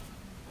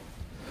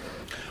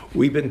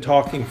We've been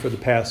talking for the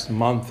past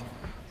month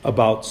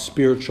about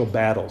spiritual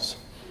battles.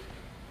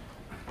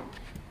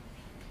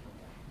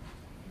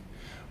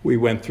 We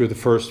went through the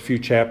first few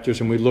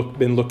chapters and we've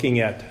been looking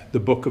at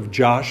the book of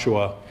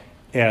Joshua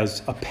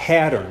as a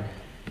pattern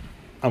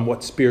on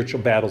what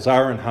spiritual battles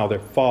are and how they're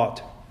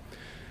fought.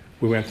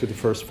 We went through the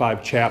first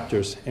 5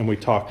 chapters and we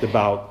talked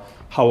about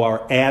how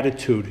our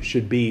attitude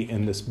should be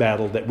in this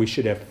battle, that we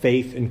should have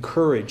faith and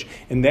courage,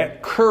 and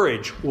that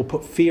courage will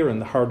put fear in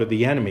the heart of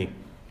the enemy.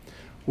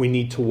 We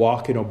need to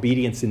walk in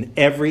obedience in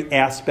every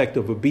aspect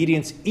of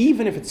obedience,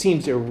 even if it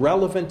seems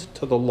irrelevant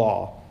to the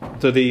law,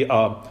 to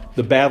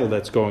the battle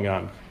that's going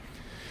on.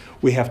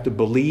 We have to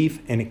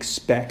believe and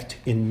expect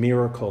in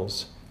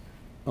miracles.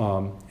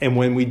 And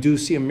when we do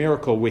see a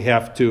miracle, we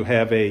have to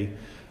have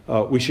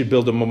we should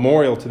build a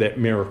memorial to that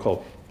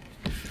miracle,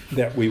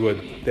 that we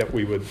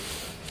would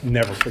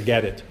never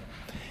forget it.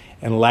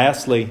 And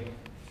lastly,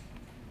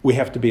 we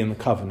have to be in the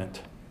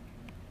covenant.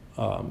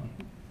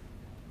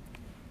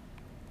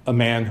 A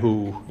man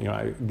who,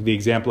 the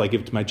example I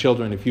give to my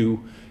children,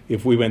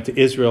 if we went to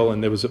Israel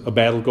and there was a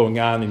battle going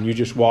on and you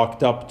just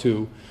walked up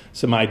to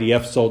some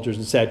IDF soldiers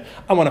and said,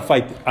 I'm going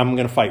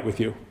to fight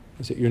with you.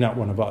 I said, you're not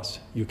one of us.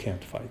 You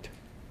can't fight.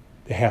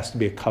 There has to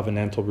be a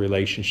covenantal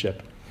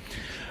relationship.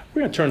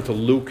 We're going to turn to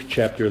Luke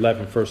chapter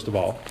 11 first of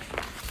all.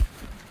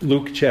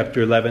 Luke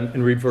chapter 11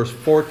 and read verse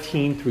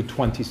 14 through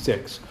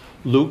 26.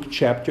 Luke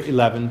chapter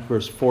 11,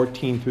 verse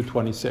 14 through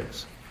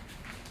 26.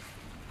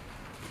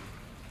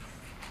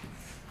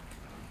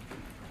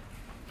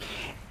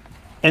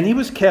 And he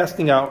was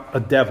casting out a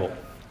devil,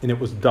 and it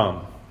was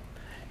dumb.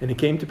 And it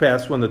came to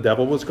pass, when the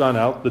devil was gone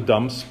out, the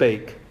dumb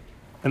spake.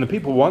 And the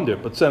people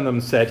wondered, but some of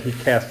them said, he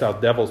cast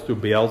out devils through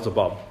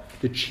Beelzebub,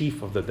 the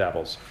chief of the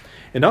devils.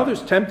 And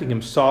others, tempting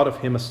him, sought of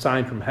him a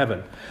sign from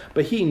heaven.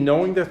 But he,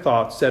 knowing their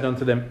thoughts, said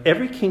unto them,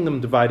 every kingdom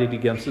divided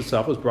against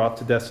itself is brought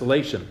to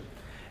desolation,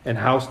 and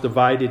house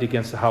divided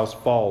against the house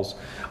falls.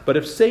 But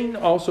if Satan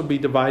also be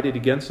divided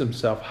against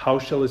himself, how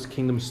shall his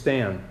kingdom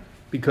stand?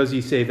 Because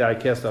ye say that I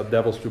cast out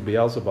devils through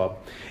Beelzebub.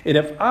 And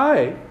if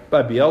I,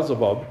 by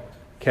Beelzebub,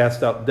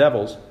 cast out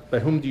devils, by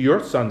whom do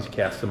your sons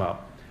cast them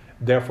out?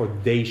 Therefore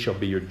they shall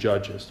be your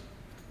judges.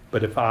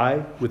 But if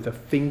I, with the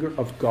finger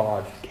of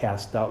God,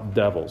 cast out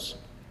devils,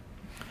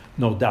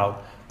 no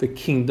doubt the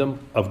kingdom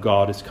of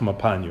God is come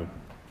upon you.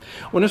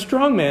 When a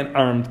strong man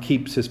armed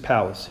keeps his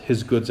palace,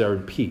 his goods are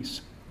in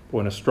peace. But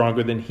when a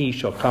stronger than he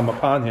shall come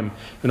upon him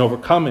and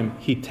overcome him,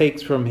 he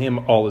takes from him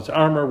all his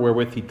armor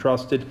wherewith he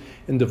trusted,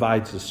 and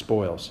divides the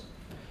spoils.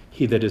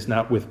 He that is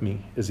not with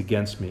me is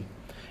against me,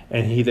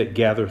 and he that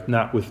gathereth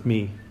not with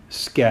me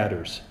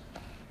scatters.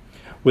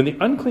 When the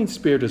unclean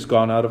spirit is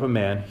gone out of a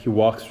man, he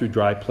walks through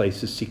dry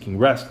places seeking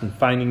rest, and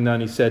finding none,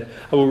 he said,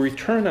 I will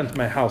return unto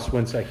my house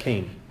whence I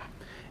came.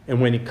 And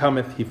when he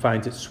cometh, he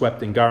finds it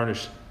swept and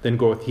garnished. Then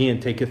goeth he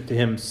and taketh to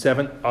him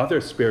 7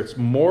 other spirits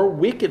more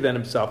wicked than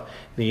himself.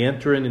 And they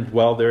enter in and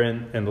dwell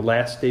therein, and the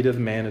last state of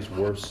the man is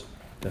worse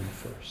than the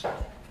first.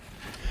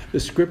 The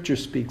scripture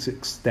speaks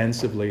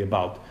extensively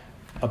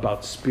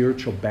about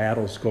spiritual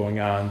battles going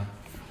on,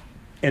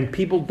 and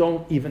people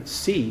don't even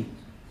see,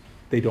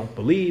 they don't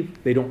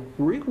believe, they don't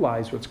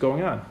realize what's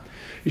going on.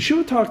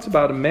 Yeshua talks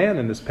about a man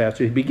in this passage.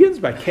 He begins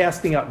by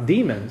casting out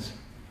demons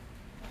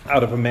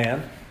out of a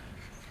man,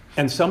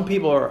 and some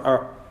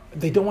people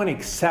they don't want to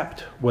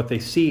accept what they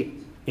see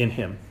in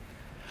him.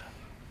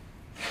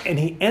 And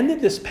he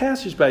ended this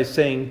passage by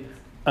saying,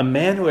 a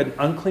man who had an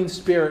unclean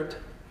spirit,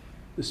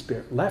 the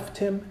spirit left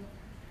him,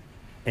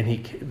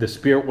 and the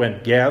spirit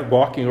went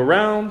walking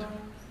around,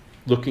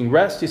 looking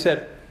rest. He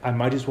said, I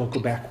might as well go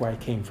back where I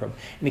came from.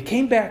 And he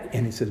came back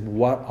and he said,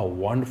 what a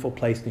wonderful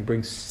place. And he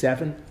brings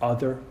 7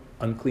 other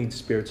unclean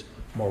spirits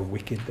more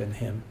wicked than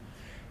him.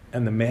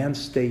 And the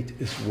man's state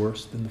is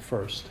worse than the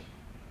first.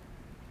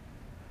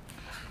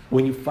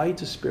 When you fight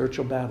a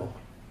spiritual battle,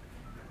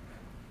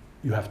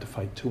 you have to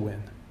fight to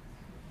win,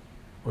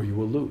 or you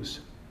will lose.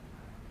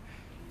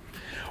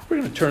 We're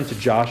going to turn to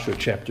Joshua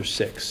chapter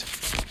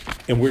 6,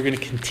 and we're going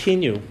to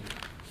continue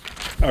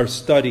our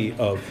study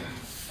of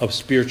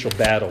spiritual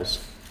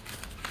battles.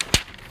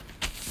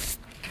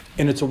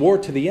 And it's a war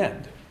to the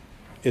end.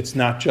 It's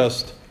not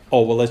just,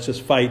 let's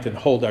just fight and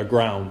hold our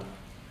ground.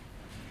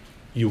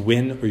 You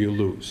win or you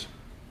lose.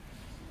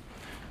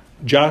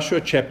 Joshua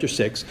chapter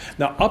 6.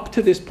 Now, up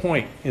to this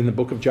point in the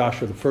book of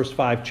Joshua, the first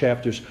 5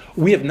 chapters,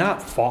 we have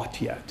not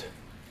fought yet.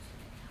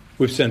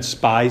 We've sent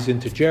spies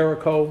into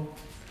Jericho.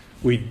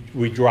 We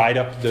dried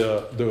up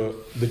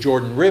the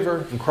Jordan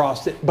River and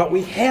crossed it, but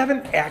we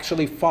haven't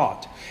actually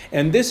fought.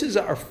 And this is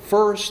our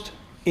first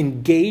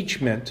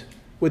engagement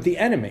with the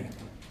enemy.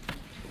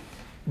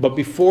 But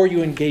before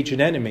you engage an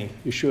enemy,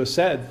 Yeshua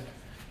said,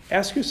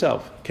 ask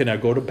yourself, can I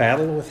go to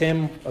battle with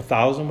him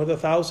 1,000 with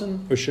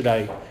 1,000? Or should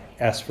I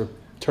ask for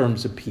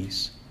terms of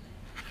peace?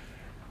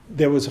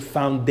 There was a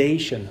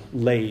foundation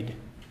laid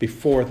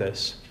before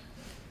this.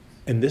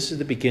 And this is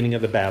the beginning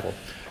of the battle.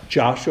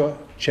 Joshua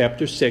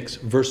chapter 6,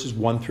 verses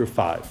 1 through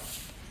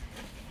 5.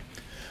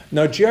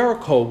 Now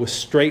Jericho was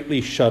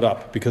straitly shut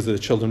up because of the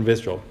children of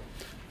Israel.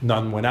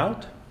 None went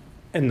out,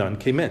 and none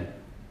came in.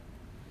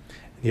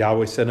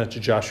 Yahweh said unto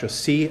Joshua,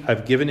 See,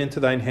 I've given into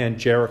thine hand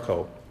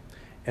Jericho,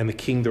 and the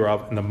king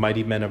thereof, and the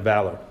mighty men of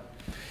valor.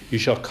 You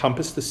shall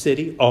compass the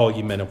city, all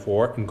ye men of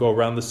war, and go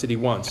around the city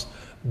once.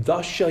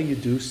 Thus shall you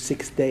do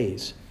 6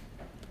 days.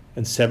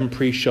 And 7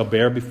 priests shall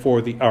bear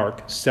before the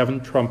ark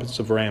 7 trumpets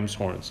of ram's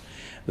horns.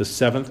 The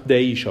 7th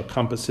day ye shall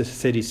compass the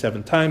city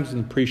 7 times,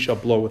 and the priests shall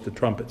blow with the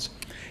trumpets.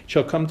 It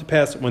shall come to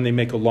pass that when they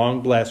make a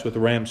long blast with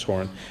the ram's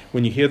horn,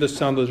 when you hear the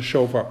sound of the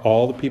shofar,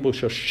 all the people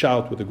shall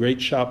shout with a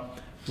great shout.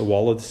 The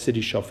wall of the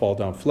city shall fall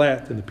down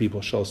flat, and the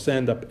people shall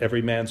stand up,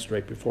 every man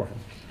straight before him.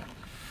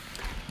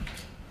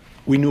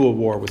 We knew a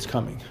war was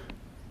coming,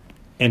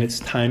 and it's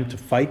time to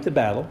fight the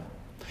battle,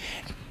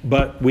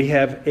 but we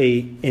have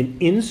an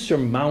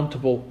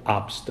insurmountable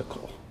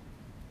obstacle.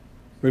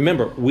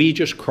 Remember, we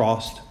just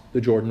crossed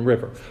the Jordan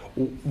River.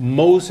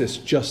 Moses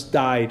just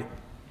died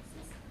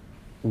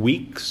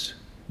weeks,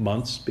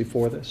 months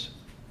before this.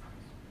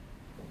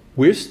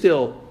 We're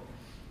still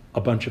a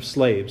bunch of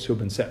slaves who have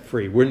been set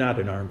free. We're not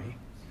an army.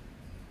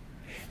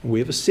 And we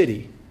have a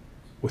city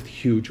with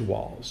huge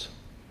walls.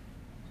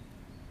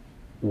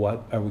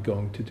 What are we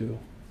going to do?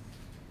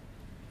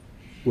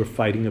 We're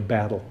fighting a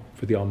battle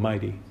for the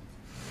Almighty,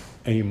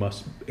 and you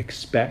must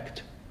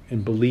expect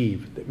and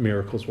believe that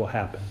miracles will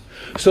happen.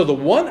 So the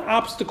one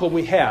obstacle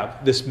we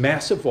have, this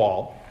massive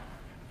wall,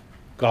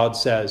 God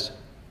says,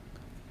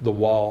 the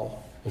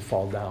wall will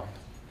fall down.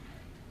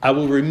 I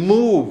will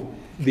remove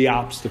the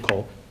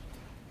obstacle,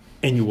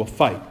 and you will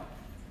fight.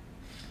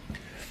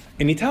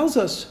 And he tells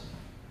us,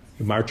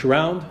 you march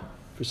around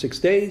for 6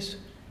 days.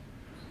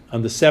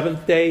 On the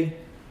 7th day,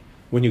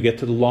 when you get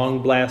to the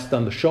long blast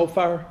on the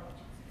shofar,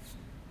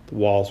 the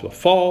walls will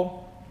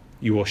fall,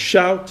 you will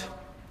shout,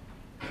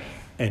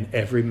 and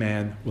every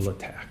man will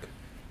attack.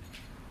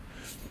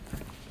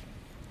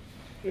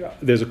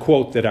 There's a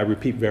quote that I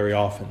repeat very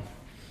often,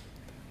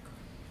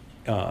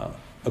 a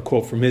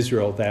quote from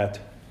Israel, that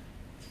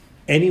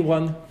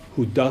anyone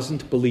who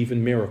doesn't believe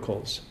in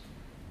miracles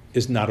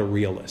is not a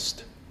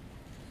realist.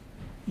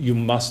 You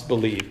must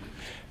believe.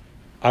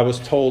 I was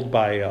told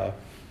by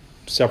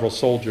several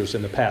soldiers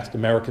in the past,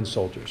 American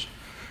soldiers,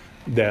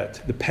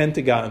 that the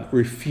Pentagon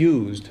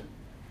refused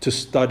to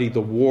study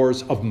the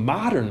wars of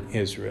modern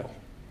Israel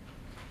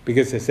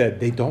because they said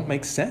they don't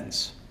make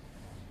sense.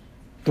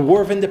 The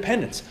War of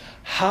Independence.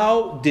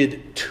 How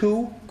did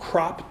 2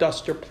 crop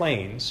duster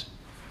planes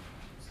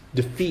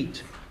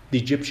defeat the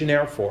Egyptian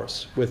Air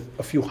Force with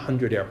a few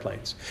hundred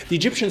airplanes? The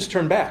Egyptians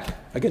turned back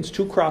against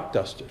 2 crop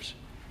dusters.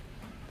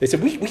 They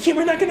said,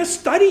 we're not going to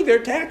study their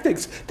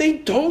tactics. They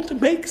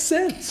don't make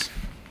sense.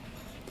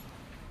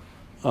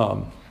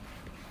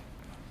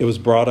 It was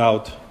brought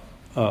out,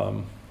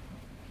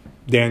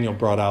 Daniel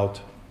brought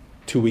out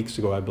 2 weeks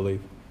ago, I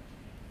believe,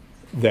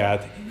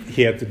 that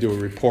he had to do a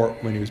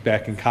report when he was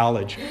back in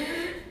college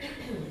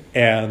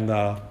and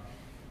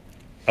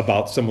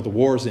about some of the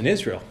wars in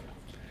Israel.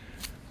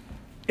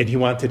 And he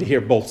wanted to hear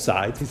both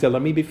sides. He said,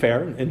 let me be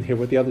fair and hear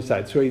what the other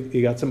side. So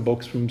he got some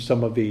books from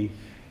some of the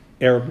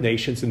Arab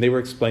nations, and they were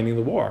explaining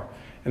the war.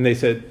 And they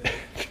said,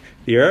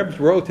 the Arabs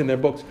wrote in their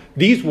books,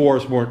 these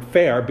wars weren't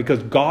fair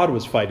because God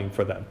was fighting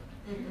for them.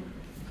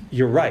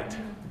 You're right.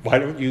 Why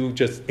don't you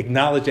just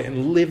acknowledge it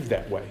and live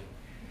that way?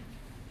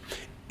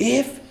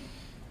 If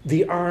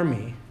the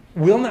army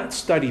will not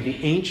study the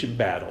ancient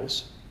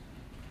battles,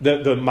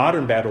 the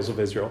modern battles of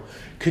Israel,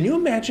 can you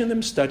imagine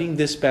them studying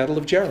this battle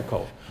of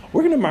Jericho?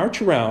 We're going to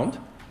march around,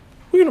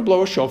 we're going to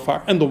blow a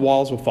shofar, and the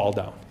walls will fall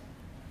down.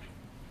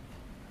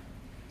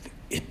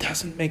 It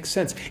doesn't make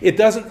sense. It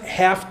doesn't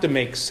have to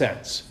make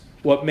sense.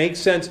 What makes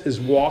sense is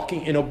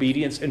walking in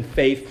obedience and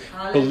faith,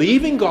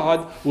 believing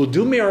God will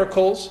do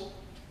miracles,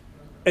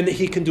 and that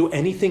he can do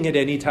anything at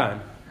any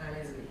time.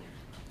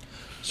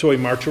 So we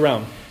march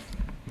around.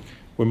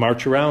 We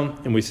march around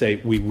and we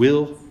say, we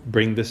will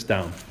bring this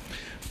down.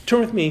 Turn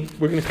with me,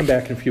 we're going to come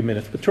back in a few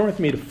minutes, but turn with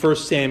me to 1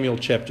 Samuel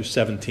chapter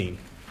 17.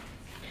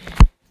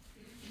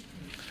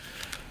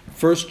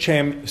 1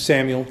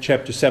 Samuel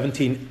chapter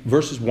 17,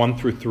 verses 1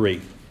 through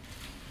 3.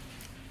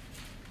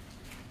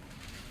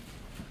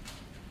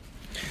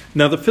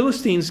 Now the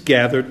Philistines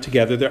gathered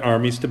together their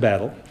armies to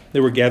battle.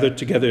 They were gathered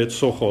together at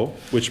Soho,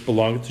 which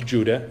belonged to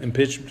Judah, and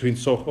pitched between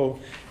Soho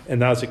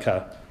and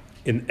Azekah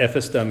in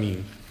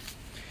Ephes-dammim.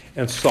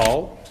 And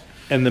Saul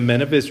and the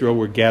men of Israel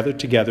were gathered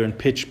together and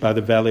pitched by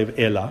the valley of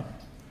Elah,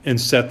 and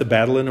set the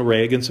battle in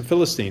array against the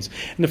Philistines.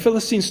 And the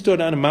Philistines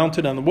stood on a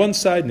mountain on the one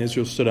side, and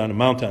Israel stood on a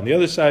mountain on the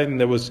other side, and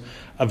there was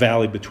a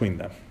valley between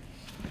them.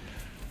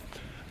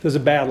 There's a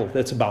battle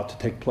that's about to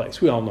take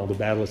place. We all know the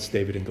battle. It's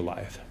David and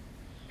Goliath.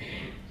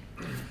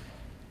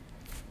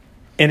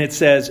 And it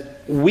says,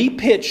 we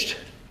pitched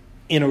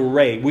in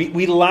array.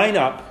 We line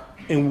up,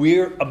 and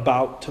we're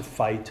about to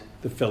fight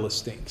the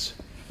Philistines.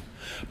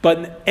 But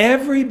in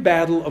every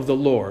battle of the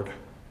Lord,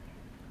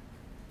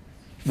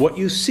 what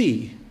you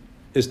see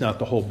is not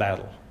the whole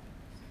battle.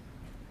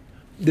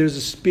 There's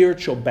a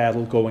spiritual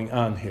battle going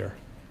on here.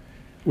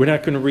 We're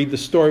not going to read the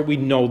story. We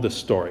know the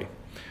story.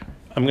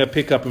 I'm going to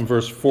pick up in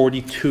verse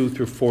 42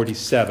 through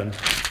 47.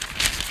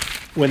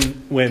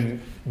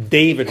 when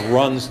David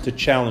runs to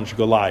challenge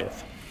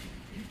Goliath.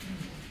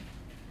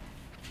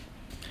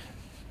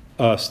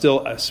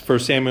 Still, 1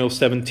 Samuel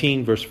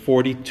 17, verse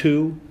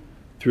 42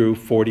 through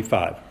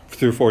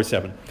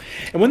 47.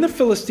 And when the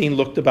Philistine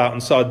looked about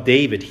and saw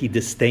David, he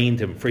disdained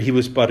him, for he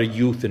was but a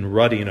youth and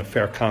ruddy and of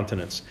fair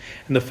countenance.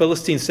 And the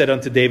Philistine said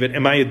unto David,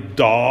 Am I a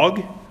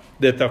dog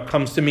that thou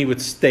comest to me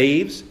with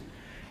staves?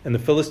 And the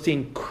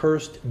Philistine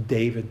cursed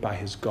David by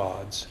his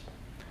gods.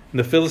 And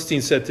the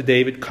Philistine said to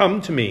David,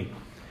 Come to me,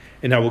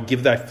 and I will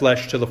give thy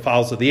flesh to the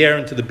fowls of the air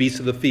and to the beasts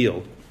of the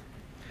field.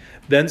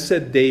 Then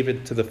said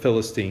David to the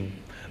Philistine,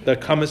 Thou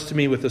comest to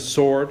me with a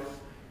sword,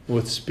 and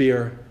with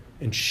spear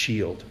and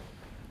shield.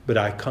 But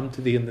I come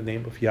to thee in the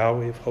name of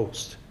Yahweh of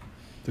hosts,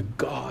 the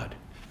God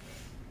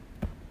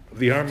of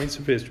the armies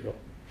of Israel,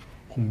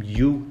 whom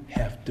you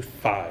have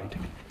defied.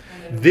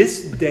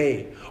 This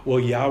day will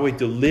Yahweh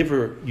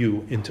deliver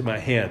you into my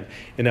hand,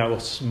 and I will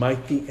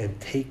smite thee and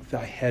take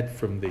thy head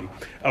from thee.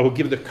 I will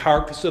give the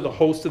carcass of the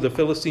host of the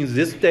Philistines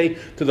this day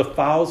to the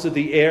fowls of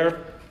the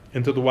air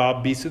and to the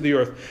wild beasts of the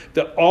earth,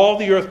 that all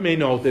the earth may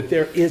know that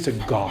there is a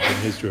God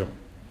in Israel.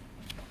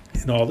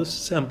 And all this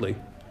assembly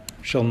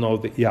shall know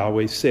that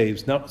Yahweh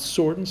saves, not with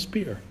sword and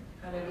spear,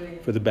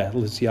 for the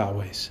battle is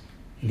Yahweh's,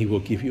 and he will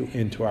give you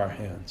into our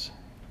hands.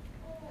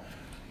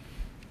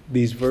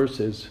 These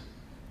verses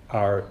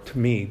are, to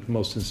me, the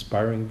most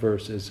inspiring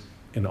verses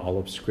in all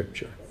of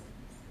Scripture.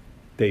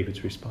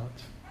 David's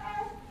response.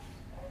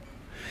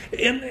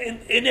 And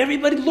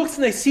everybody looks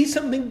and they see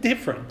something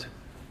different.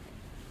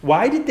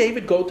 Why did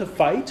David go to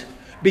fight?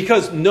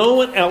 Because no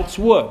one else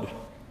would.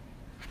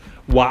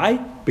 Why?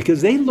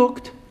 Because they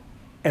looked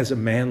as a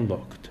man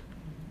looked.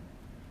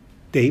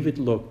 David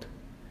looked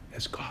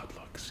as God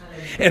looks.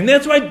 And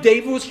that's why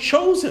David was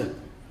chosen.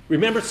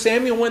 Remember,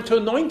 Samuel went to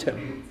anoint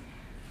him.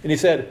 And he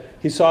said,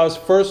 he saw his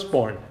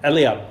firstborn,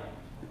 Eliab,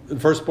 the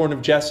firstborn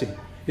of Jesse.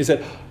 He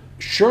said,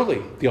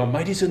 surely the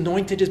Almighty's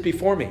anointed is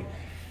before me.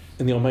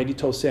 And the Almighty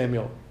told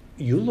Samuel,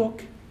 you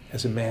look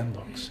as a man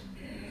looks,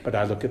 but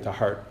I look at the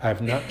heart. I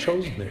have not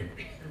chosen him.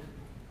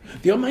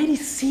 The Almighty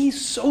sees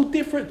so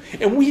different.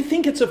 And we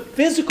think it's a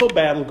physical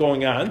battle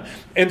going on.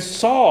 And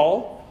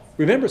Saul,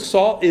 remember,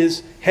 Saul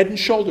is head and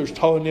shoulders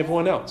taller than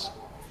everyone else.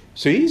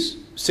 So he's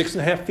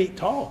 6.5 feet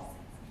tall.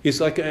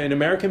 He's like an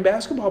American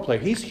basketball player.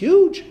 He's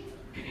huge.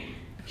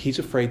 He's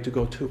afraid to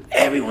go too.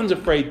 Everyone's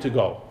afraid to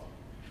go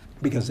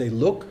because they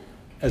look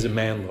as a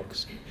man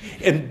looks.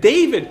 And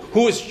David,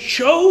 who is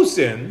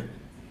chosen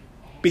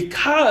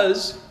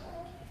because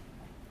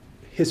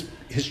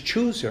his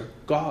chooser,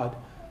 God,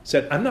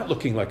 said, I'm not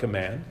looking like a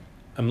man.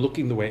 I'm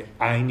looking the way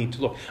I need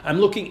to look. I'm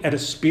looking at a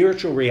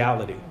spiritual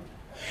reality.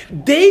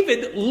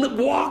 David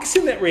walks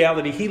in that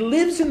reality. He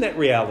lives in that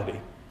reality.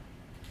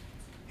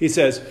 He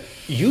says,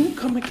 you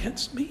come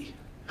against me?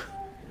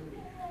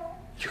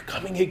 You're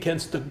coming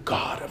against the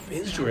God of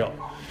Israel.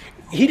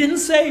 He didn't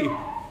say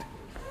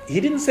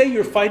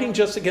you're fighting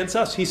just against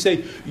us. He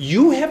said,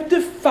 you have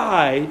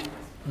defied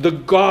the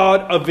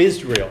God of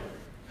Israel.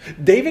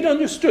 David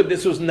understood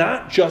this was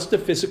not just a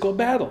physical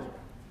battle.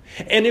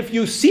 And if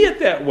you see it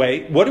that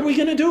way, what are we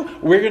going to do?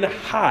 We're going to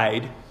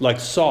hide like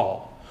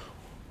Saul,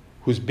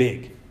 who's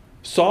big.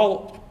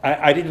 Saul,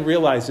 I didn't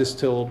realize this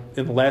till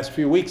in the last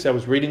few weeks. I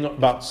was reading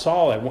about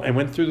Saul. I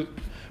went through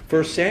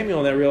 1 Samuel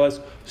and I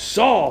realized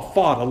Saul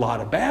fought a lot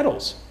of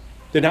battles.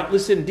 They're not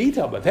listed in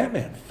detail, but that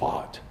man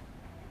fought.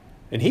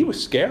 And he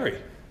was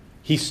scary.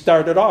 He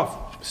started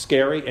off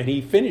scary and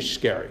he finished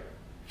scary.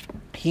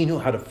 He knew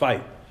how to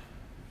fight.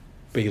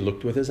 But he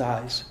looked with his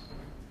eyes.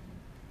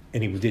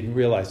 And he didn't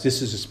realize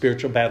this is a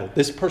spiritual battle.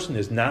 This person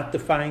is not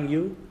defying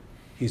you.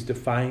 He's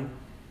defying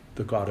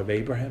the God of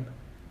Abraham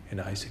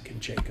and Isaac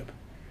and Jacob.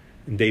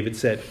 And David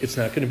said, it's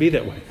not going to be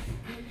that way.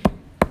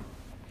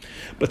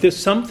 But there's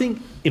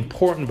something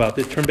important about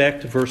this. Turn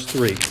back to verse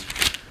 3.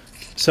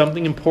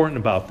 Something important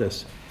about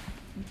this.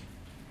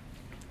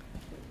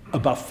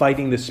 About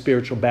fighting this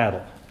spiritual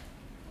battle.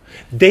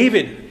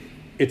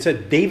 It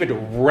said David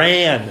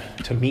ran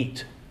to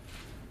meet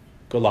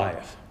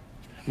Goliath.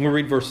 I'm going to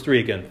read verse 3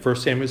 again. 1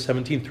 Samuel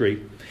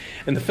 17:3.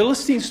 And the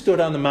Philistines stood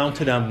on the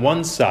mountain on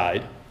one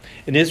side,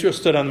 and Israel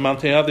stood on the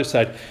mountain on the other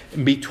side,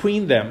 and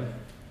between them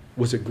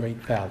was a great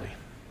valley.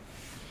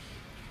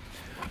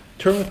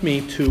 Turn with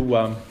me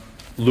to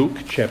Luke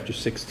chapter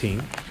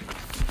 16.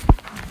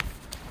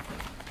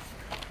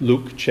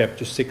 Luke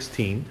chapter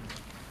 16.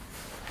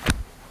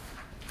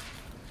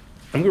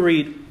 I'm going to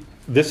read,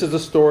 this is the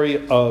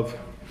story of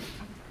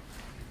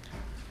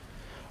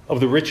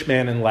the rich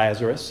man and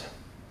Lazarus.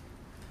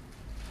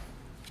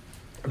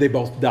 They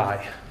both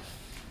die.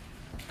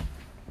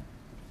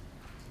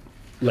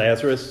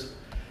 Lazarus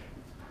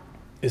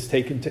is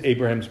taken to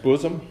Abraham's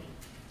bosom.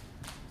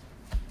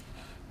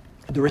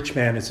 The rich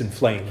man is in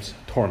flames,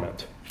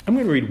 torment. I'm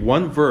going to read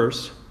one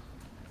verse,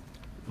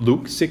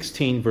 Luke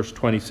 16, verse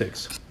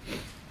 26.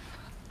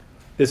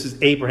 This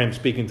is Abraham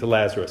speaking to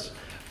Lazarus.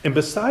 And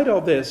beside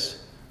all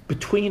this,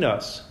 between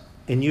us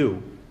and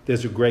you,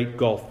 there's a great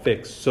gulf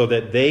fixed, so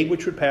that they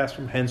which would pass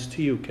from hence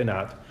to you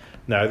cannot,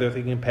 neither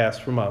they can pass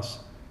from us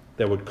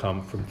that would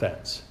come from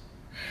thence.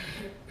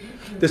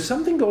 There's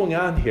something going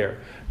on here.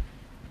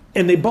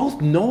 And they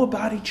both know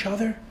about each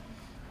other,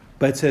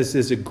 but it says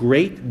there's a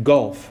great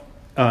gulf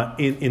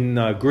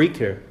in Greek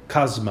here,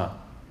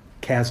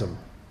 chasm.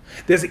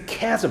 There's a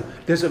chasm.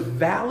 There's a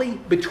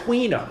valley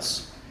between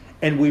us,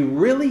 and we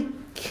really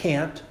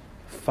can't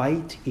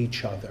fight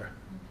each other.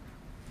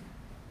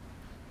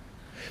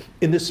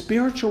 In the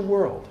spiritual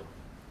world,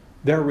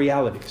 there are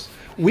realities.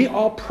 We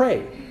all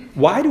pray.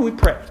 Why do we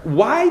pray?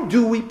 Why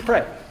do we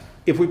pray?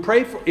 If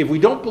we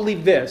don't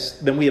believe this,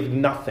 then we have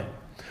nothing.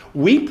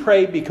 We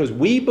pray because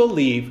we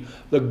believe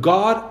the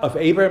God of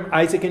Abraham,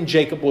 Isaac, and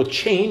Jacob will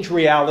change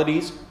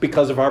realities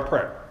because of our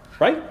prayer.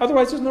 Right?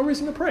 Otherwise, there's no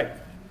reason to pray.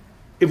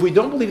 If we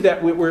don't believe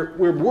that,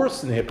 we're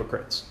worse than the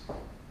hypocrites.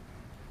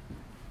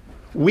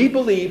 We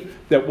believe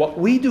that what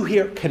we do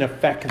here can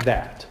affect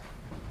that.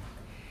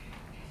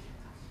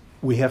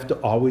 We have to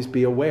always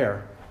be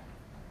aware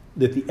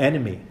that the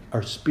enemy,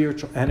 our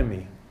spiritual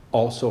enemy,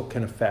 also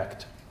can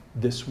affect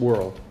this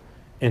world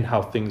and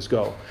how things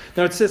go.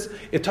 Now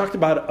it talked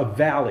about a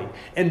valley.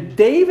 And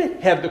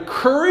David had the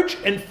courage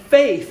and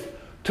faith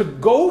to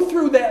go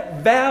through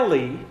that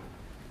valley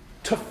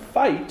to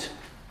fight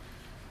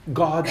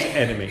God's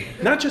enemy.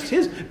 Not just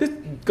his.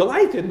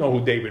 Goliath didn't know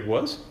who David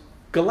was.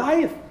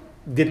 Goliath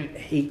didn't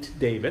hate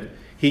David.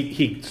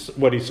 He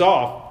what he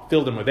saw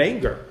filled him with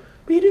anger.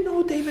 But he didn't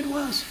know who David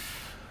was.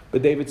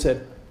 But David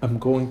said, I'm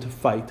going to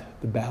fight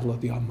the battle of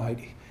the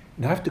Almighty.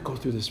 And I have to go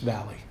through this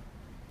valley.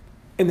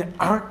 And there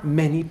aren't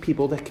many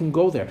people that can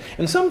go there.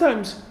 And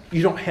sometimes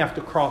you don't have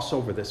to cross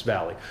over this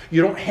valley.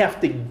 You don't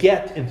have to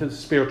get into the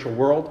spiritual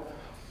world.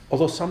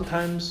 Although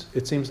sometimes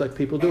it seems like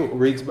people do.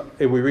 We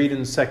read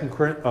in 2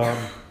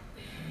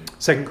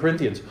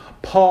 Corinthians,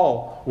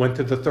 Paul went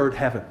to the third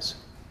heavens.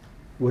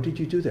 What did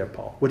you do there,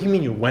 Paul? What do you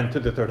mean you went to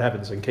the third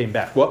heavens and came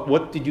back?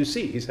 What did you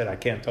see? He said, I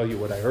can't tell you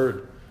what I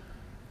heard.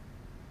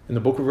 In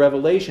the book of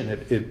Revelation,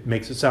 it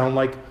makes it sound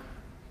like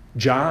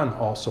John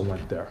also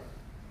went there.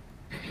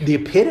 The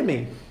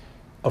epitome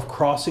of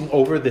crossing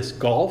over this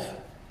gulf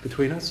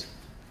between us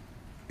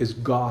is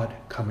God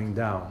coming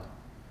down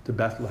to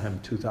Bethlehem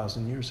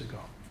 2,000 years ago.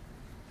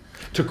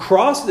 To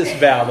cross this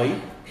valley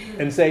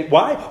and say,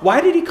 why? Why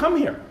did he come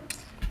here?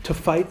 To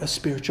fight a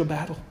spiritual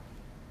battle.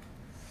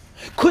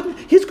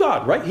 He's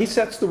God, right? He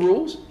sets the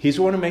rules. He's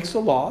the one who makes the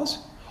laws.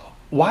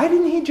 Why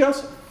didn't he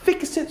just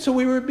fix it so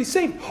we would be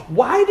saved?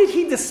 Why did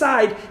he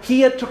decide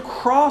he had to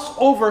cross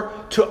over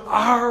to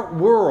our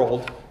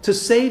world to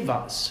save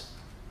us?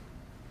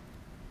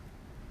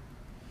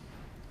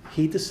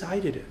 He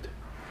decided it.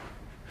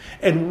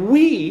 And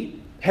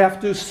we have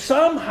to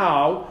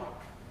somehow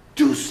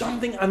do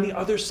something on the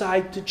other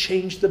side to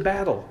change the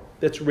battle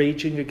that's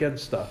raging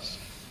against us.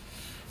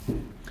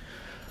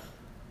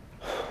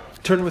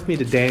 Turn with me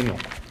to Daniel,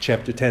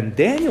 chapter 10.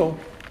 Daniel,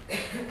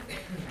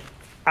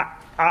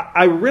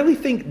 I really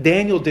think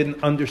Daniel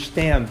didn't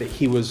understand that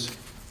he was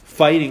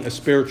fighting a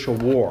spiritual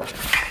war.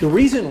 The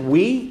reason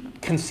we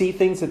can see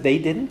things that they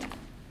didn't,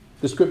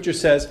 the scripture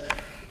says,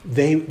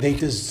 they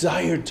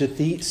desired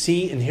to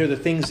see and hear the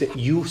things that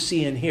you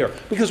see and hear.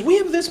 Because we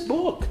have this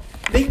book.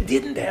 They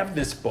didn't have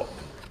this book.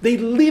 They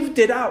lived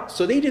it out,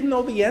 so they didn't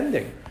know the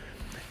ending.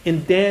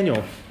 In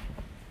Daniel,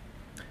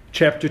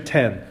 chapter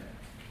 10,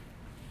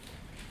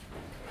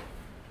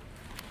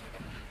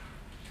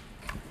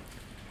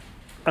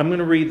 I'm going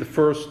to read the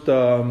first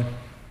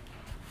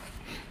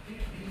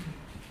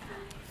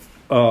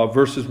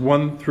verses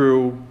 1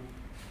 through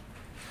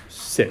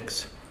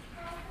 6.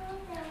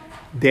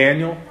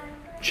 Daniel,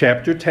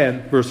 chapter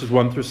 10, verses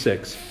 1 through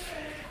 6.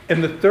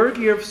 In the 3rd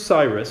year of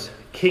Cyrus,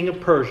 king of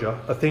Persia,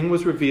 a thing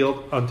was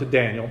revealed unto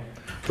Daniel,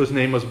 whose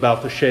name was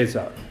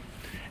Belteshazzar.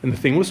 And the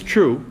thing was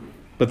true,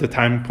 but the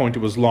time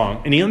appointed was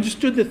long. And he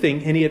understood the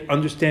thing, and he had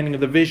understanding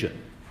of the vision.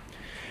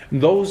 In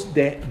those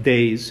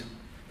days,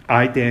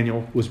 I,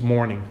 Daniel, was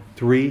mourning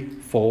 3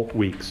 full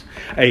weeks.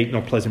 I ate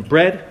no pleasant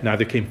bread,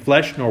 neither came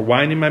flesh nor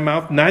wine in my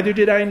mouth, neither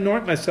did I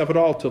anoint myself at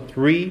all, till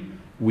 3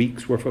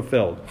 weeks were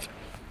fulfilled.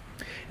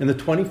 In the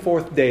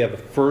 24th day of the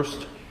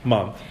 1st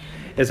month,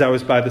 as I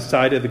was by the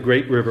side of the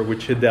great river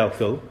which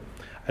Hiddekel,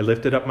 I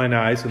lifted up mine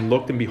eyes and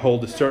looked, and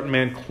behold, a certain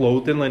man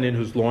clothed in linen,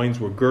 whose loins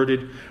were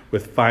girded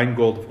with fine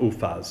gold of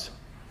Uphaz.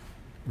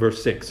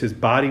 Verse 6, his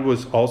body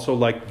was also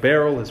like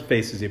beryl, his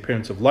face is the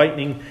appearance of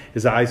lightning,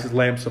 his eyes as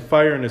lamps of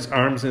fire, and his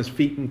arms and his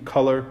feet in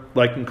color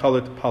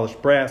to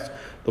polished brass,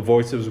 the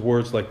voice of his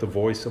words like the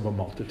voice of a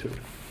multitude.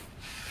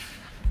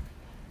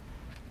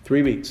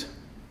 3 weeks.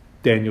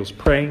 Daniel's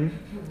praying,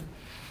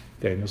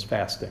 Daniel's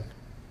fasting.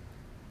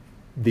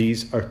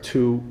 These are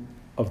 2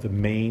 of the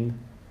main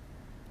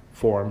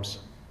forms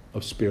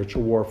of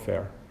spiritual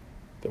warfare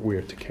that we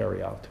are to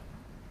carry out.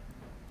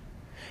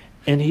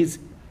 And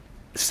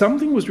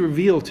something was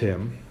revealed to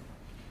him,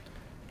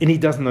 and he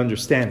doesn't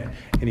understand it.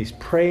 And he's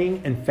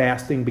praying and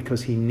fasting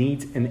because he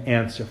needs an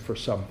answer for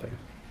something.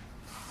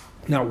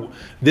 Now,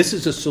 this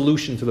is a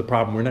solution to the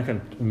problem.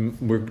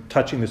 We're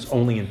touching this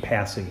only in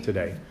passing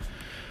today.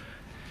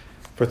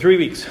 For 3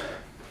 weeks,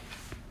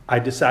 I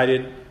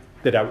decided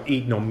that I would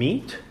eat no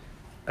meat,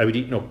 I would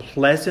eat no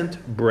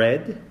pleasant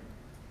bread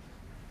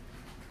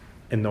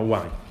and no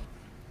wine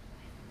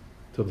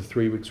till the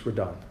 3 weeks were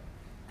done.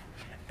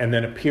 And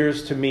then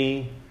appears to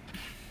me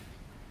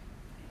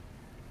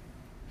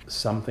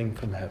something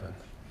from heaven,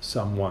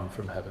 someone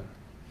from heaven.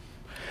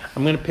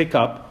 I'm going to pick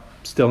up,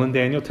 still in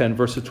Daniel 10,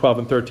 verses 12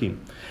 and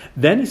 13.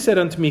 Then he said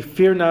unto me,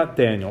 Fear not,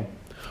 Daniel,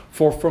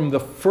 for from the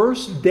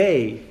first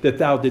day that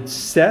thou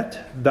didst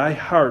set thy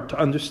heart to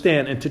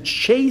understand and to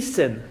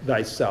chasten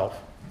thyself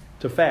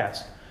to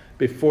fast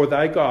before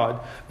thy God,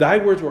 thy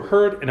words were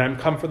heard, and I am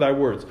come for thy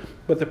words.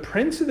 But the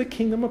prince of the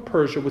kingdom of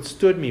Persia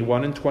withstood me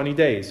 21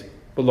 days.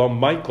 Below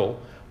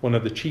Michael, one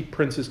of the chief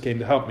princes, came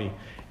to help me,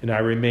 and I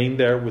remained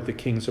there with the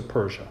kings of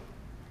Persia.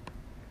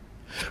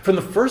 From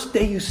the first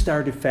day you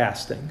started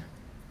fasting,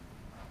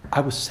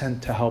 I was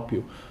sent to help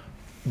you.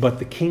 But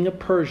the king of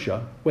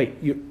Persia, wait,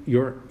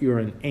 you're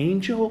an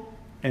angel,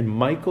 and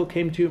Michael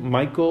came to you?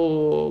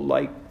 Michael,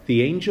 like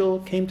the angel,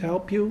 came to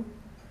help you?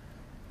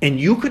 And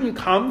you couldn't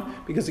come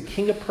because the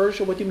king of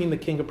Persia, what do you mean the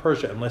king of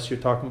Persia, unless you're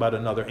talking about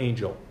another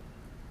angel,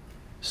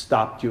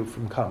 stopped you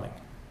from coming?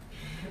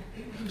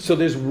 So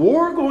there's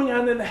war going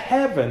on in the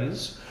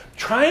heavens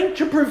trying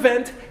to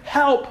prevent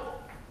help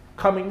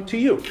coming to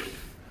you.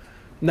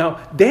 Now,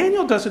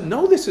 Daniel doesn't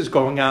know this is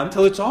going on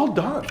until it's all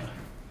done.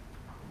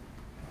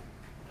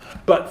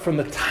 But from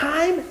the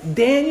time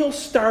Daniel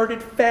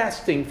started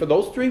fasting for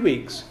those 3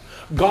 weeks,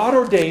 God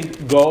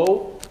ordained,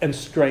 go and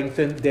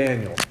strengthen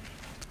Daniel.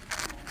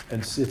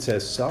 And it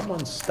says,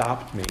 someone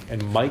stopped me,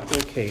 and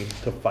Michael came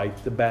to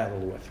fight the battle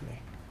with me.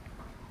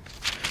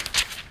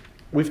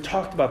 We've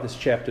talked about this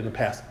chapter in the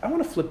past. I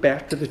want to flip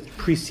back to the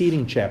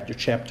preceding chapter,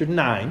 chapter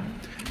 9.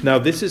 Now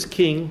this is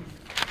King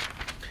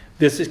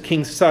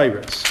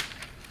Cyrus.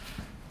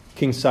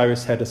 King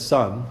Cyrus had a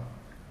son.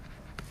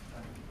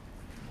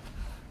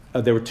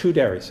 There were two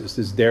Dariuses.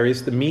 There's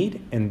Darius the Mede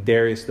and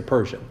Darius the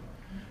Persian.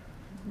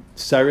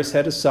 Cyrus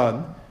had a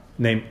son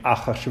named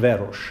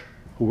Ahasuerus,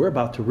 who we're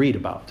about to read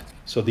about.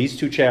 So these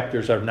two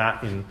chapters are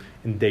not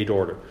in date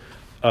order.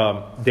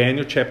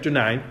 Daniel chapter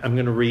 9, I'm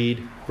going to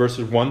read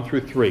verses 1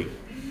 through 3.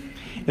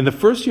 In the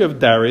first year of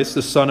Darius,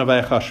 the son of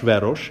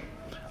Ahasuerus,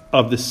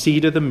 of the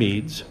seed of the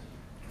Medes,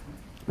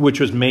 which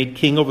was made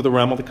king over the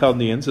realm of the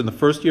Chaldeans, in the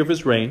first year of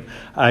his reign,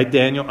 I,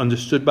 Daniel,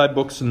 understood by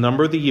books the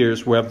number of the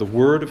years whereof the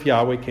word of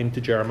Yahweh came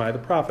to Jeremiah the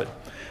prophet,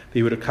 that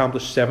he would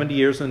accomplish 70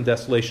 years in the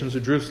desolations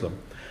of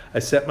Jerusalem. I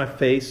set my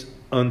face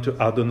unto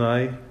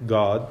Adonai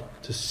God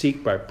to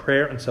seek by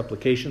prayer and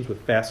supplications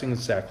with fasting and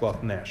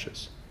sackcloth and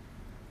ashes.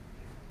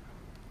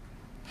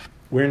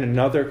 We're in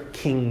another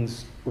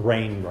king's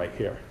reign right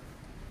here.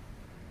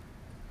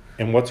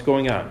 And what's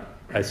going on?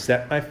 I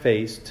set my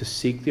face to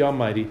seek the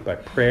Almighty by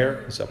prayer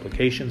and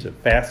supplications and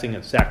fasting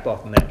and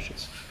sackcloth and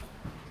ashes.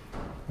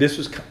 This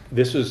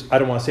was, I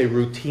don't want to say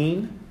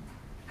routine,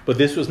 but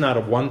this was not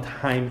a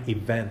one-time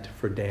event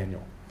for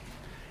Daniel.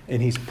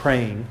 And he's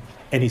praying,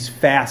 and he's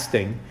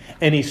fasting,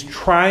 and he's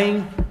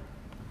trying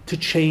to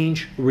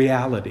change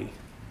reality.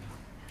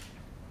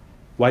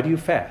 Why do you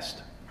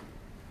fast?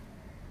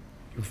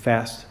 You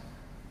fast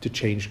to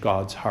change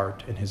God's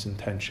heart and his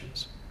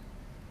intentions.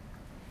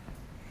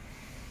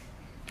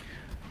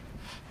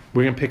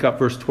 We're going to pick up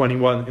verse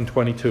 21 and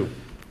 22.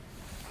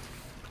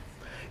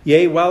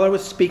 Yea, while I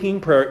was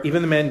speaking prayer,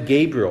 even the man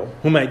Gabriel,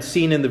 whom I had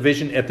seen in the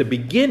vision at the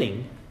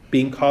beginning,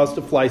 being caused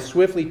to fly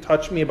swiftly,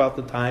 touched me about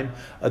the time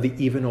of the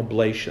even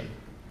oblation.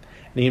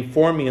 And he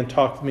informed me and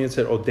talked to me and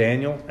said, O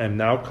Daniel, I am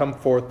now come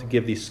forth to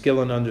give thee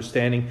skill and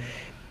understanding.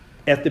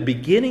 At the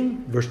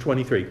beginning, verse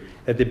 23,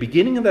 at the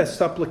beginning of thy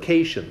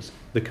supplications,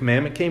 the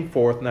commandment came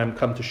forth, and I am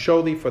come to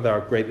show thee, for thou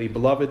art greatly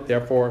beloved.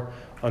 Therefore,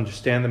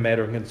 understand the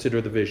matter and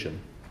consider the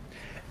vision.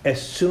 As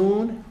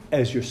soon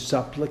as your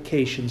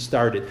supplication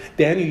started,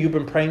 Daniel, you've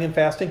been praying and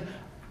fasting?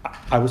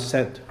 I was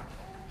sent.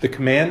 The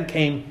command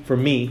came for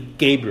me,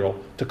 Gabriel,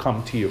 to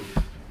come to you.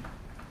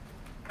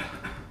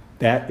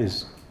 That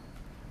is,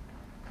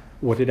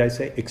 what did I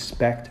say?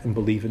 Expect and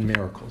believe in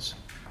miracles.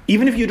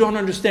 Even if you don't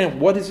understand,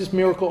 what is this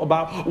miracle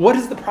about? What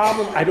is the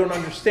problem? I don't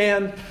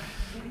understand.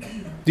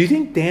 Do you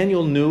think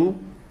Daniel knew?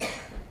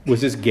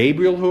 Was this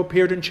Gabriel who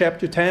appeared in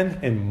chapter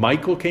 10 and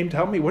Michael came to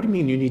help me? What do you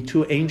mean you need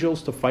two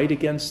angels to fight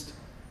against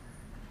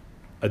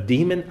a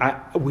demon?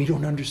 We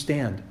don't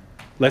understand.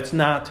 Let's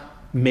not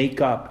make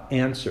up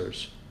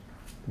answers.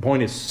 The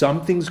point is,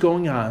 something's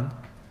going on.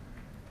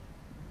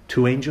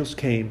 Two angels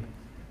came,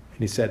 and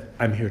he said,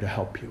 I'm here to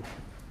help you.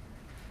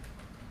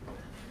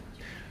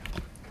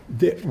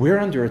 We're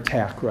under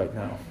attack right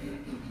now.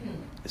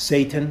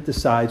 Satan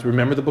decides,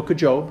 remember the book of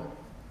Job?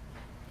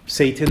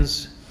 Satan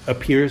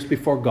appears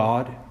before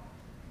God.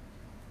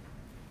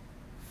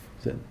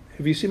 He said,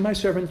 have you seen my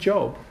servant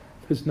Job?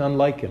 There's none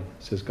like him,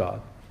 says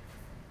God.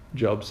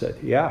 Job said,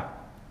 yeah,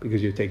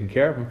 because you're taking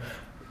care of him.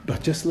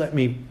 But just let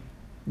me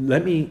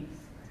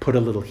put a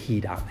little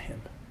heat on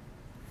him.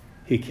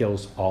 He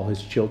kills all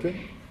his children.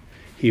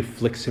 He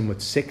afflicts him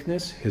with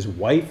sickness. His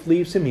wife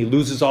leaves him. He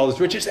loses all his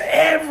riches,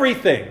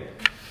 everything.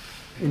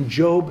 And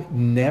Job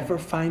never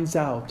finds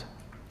out,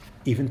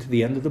 even to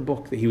the end of the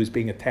book, that he was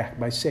being attacked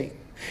by Satan.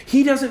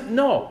 He doesn't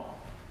know.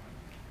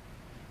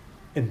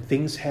 And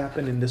things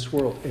happen in this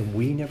world, and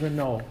we never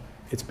know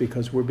it's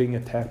because we're being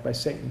attacked by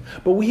Satan.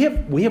 But we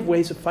have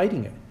ways of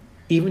fighting it,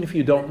 even if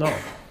you don't know.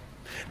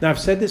 Now, I've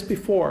said this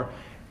before.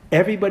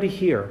 Everybody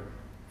here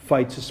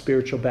fights a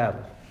spiritual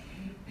battle.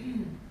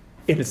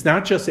 And it's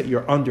not just that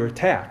you're under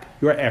attack.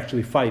 You're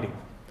actually fighting.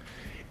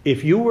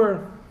 If you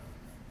were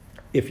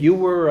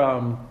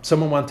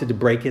someone wanted to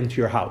break into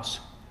your house,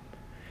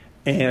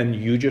 and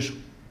you just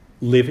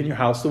live in your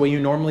house the way you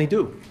normally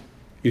do.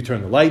 You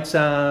turn the lights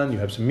on, you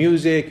have some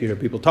music, you hear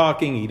people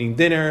talking, eating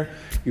dinner,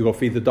 you go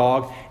feed the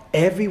dog.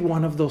 Every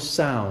one of those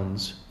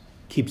sounds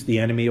keeps the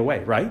enemy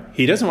away, right?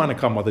 He doesn't want to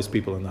come while there's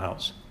people in the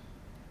house.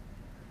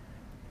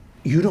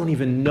 You don't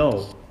even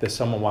know there's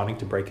someone wanting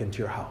to break into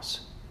your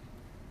house.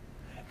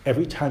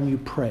 Every time you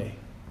pray,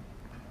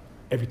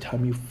 every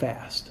time you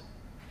fast,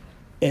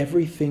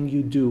 everything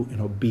you do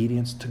in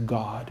obedience to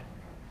God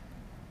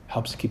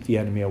helps keep the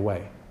enemy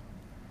away.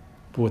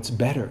 But what's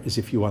better is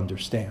if you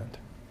understand.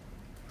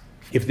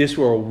 If this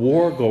were a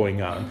war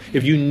going on,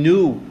 if you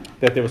knew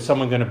that there was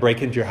someone going to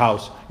break into your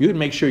house, you'd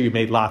make sure you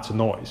made lots of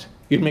noise.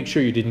 You'd make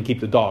sure you didn't keep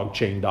the dog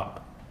chained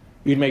up.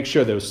 You'd make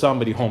sure there was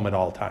somebody home at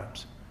all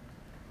times.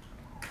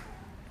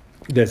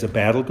 There's a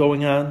battle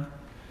going on,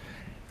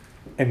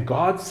 and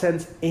God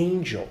sends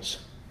angels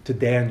to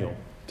Daniel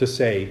to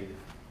say,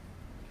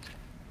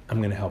 I'm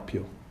going to help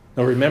you.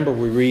 Now remember,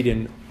 we read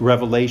in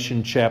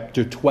Revelation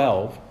chapter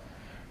 12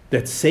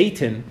 that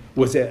Satan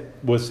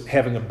was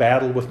having a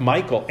battle with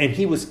Michael, and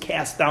he was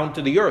cast down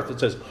to the earth.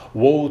 It says,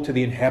 woe to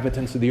the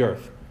inhabitants of the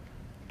earth.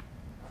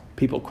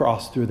 People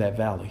cross through that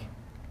valley,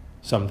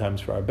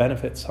 sometimes for our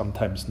benefit,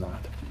 sometimes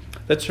not.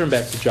 Let's turn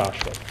back to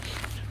Joshua.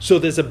 So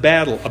there's a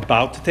battle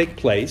about to take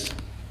place,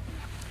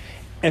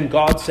 and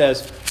God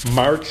says,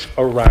 march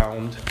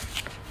around,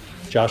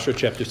 Joshua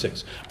chapter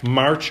 6,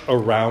 march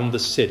around the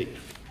city.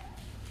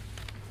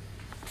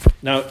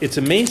 Now, it's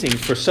amazing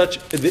for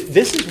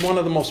this is one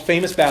of the most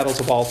famous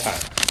battles of all time.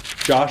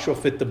 Joshua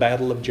fit the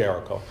Battle of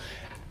Jericho.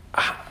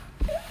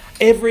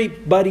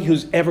 Everybody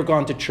who's ever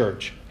gone to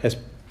church has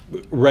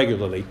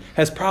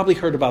probably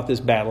heard about this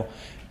battle.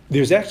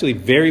 There's actually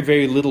very,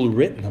 very little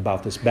written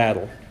about this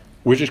battle.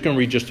 We're just going to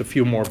read just a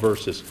few more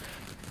verses.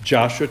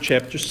 Joshua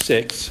chapter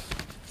 6,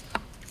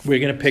 we're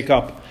going to pick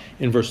up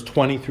in verse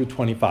 20 through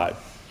 25.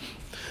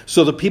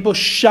 So the people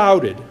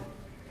shouted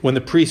when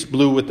the priests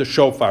blew with the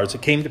shofars.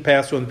 It came to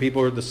pass when the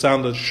people heard the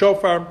sound of the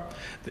shofar,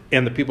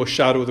 and the people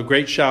shouted with a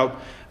great shout,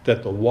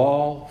 that the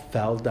wall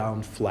fell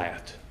down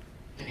flat,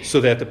 so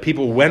that the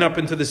people went up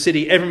into the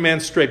city, every man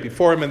straight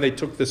before him, and they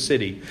took the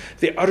city.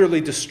 They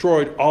utterly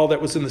destroyed all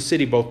that was in the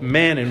city, both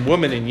man and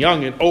woman and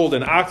young and old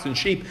and ox and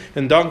sheep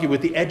and donkey,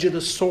 with the edge of the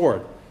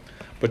sword.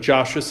 But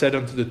Joshua said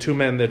unto the two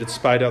men that had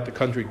spied out the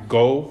country,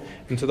 go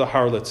into the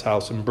harlot's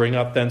house, and bring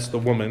out thence the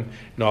woman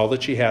and all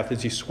that she hath,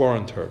 as he swore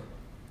unto her.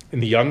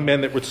 And the young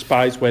men that were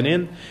spies went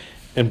in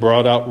and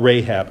brought out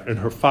Rahab and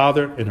her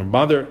father and her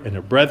mother and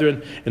her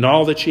brethren and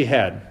all that she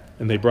had.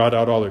 And they brought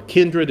out all her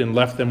kindred and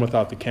left them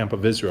without the camp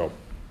of Israel.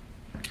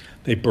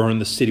 They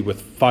burned the city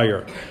with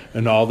fire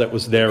and all that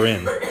was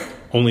therein.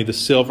 Only the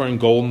silver and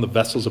gold and the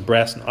vessels of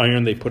brass and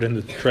iron they put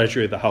into the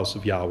treasury of the house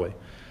of Yahweh.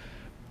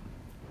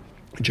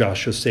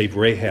 Joshua saved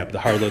Rahab, the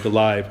harlot,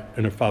 alive,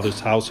 and her father's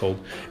household,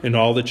 and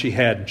all that she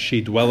had. She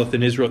dwelleth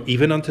in Israel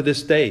even unto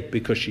this day,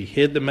 because she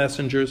hid the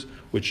messengers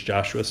which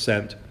Joshua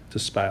sent to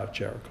spy out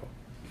Jericho.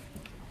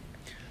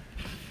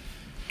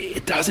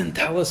 It doesn't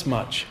tell us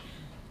much.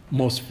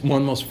 One of the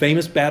most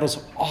famous battles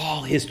of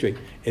all history.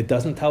 It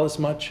doesn't tell us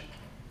much,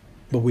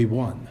 but we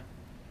won.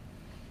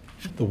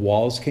 The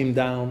walls came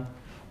down.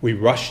 We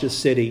rushed the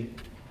city.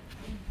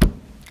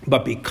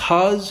 But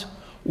because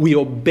we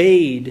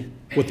obeyed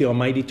what the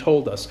Almighty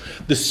told us,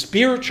 the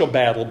spiritual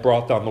battle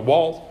brought down the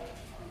wall,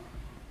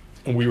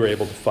 and we were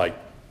able to fight.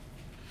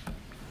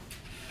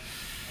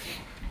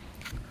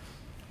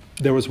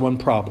 There was one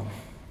problem.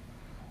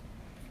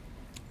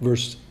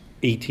 Verse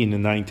 18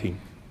 and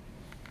 19.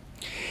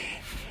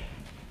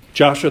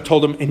 Joshua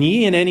told them, and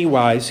ye in any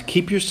wise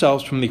keep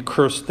yourselves from the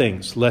accursed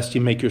things, lest ye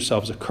make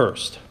yourselves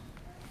accursed.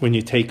 When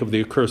you take of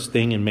the accursed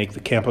thing and make the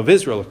camp of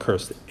Israel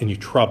accursed, and you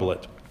trouble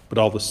it. But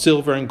all the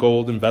silver and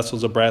gold and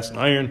vessels of brass and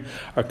iron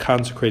are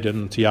consecrated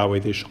unto Yahweh.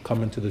 They shall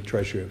come into the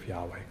treasury of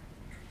Yahweh.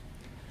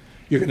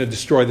 You're going to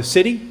destroy the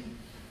city.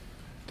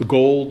 The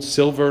gold,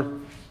 silver,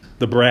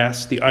 the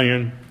brass, the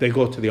iron, they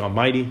go to the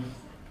Almighty.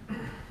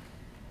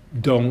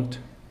 Don't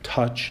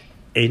touch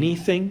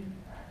anything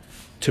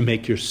to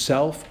make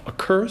yourself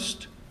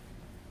accursed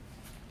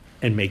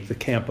and make the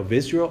camp of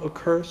Israel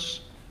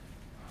accursed,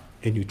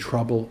 and you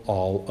trouble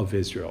all of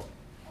Israel.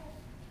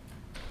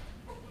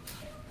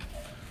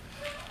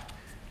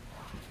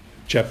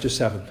 Chapter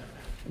 7,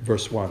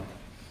 verse 1.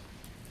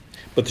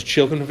 But the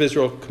children of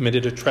Israel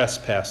committed a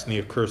trespass in the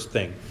accursed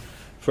thing.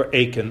 For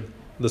Achan,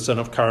 the son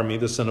of Carmi,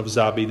 the son of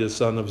Zabi, the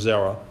son of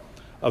Zerah,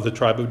 of the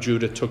tribe of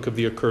Judah, took of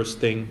the accursed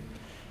thing,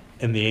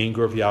 and the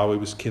anger of Yahweh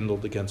was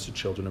kindled against the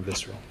children of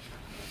Israel.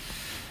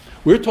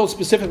 We're told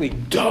specifically,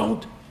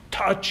 don't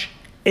touch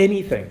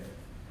anything.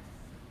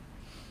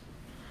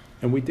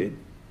 And we did.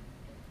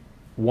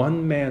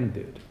 One man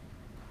did.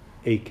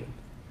 Achan.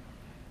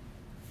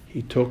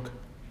 He took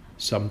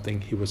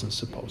something he wasn't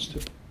supposed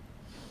to.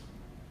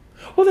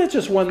 Well, that's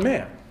just one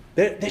man.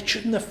 That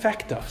shouldn't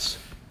affect us.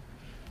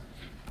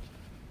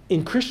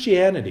 In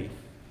Christianity,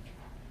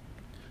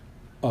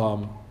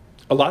 a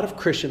lot of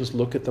Christians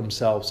look at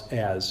themselves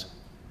as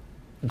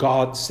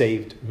God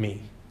saved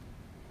me.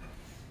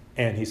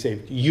 And he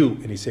saved you,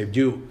 and he saved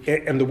you.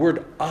 And the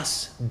word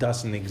us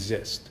doesn't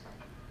exist.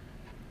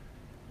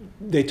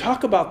 They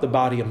talk about the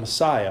body of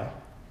Messiah,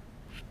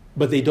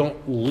 but they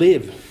don't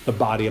live the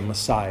body of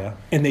Messiah,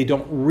 and they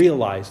don't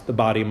realize the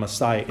body of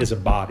Messiah is a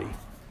body.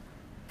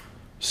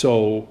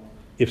 So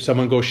if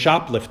someone goes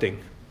shoplifting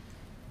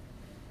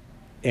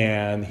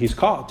and he's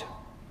caught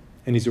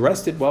and he's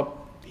arrested,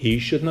 well, he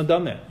shouldn't have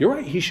done that. You're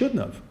right, he shouldn't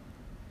have.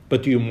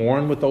 But do you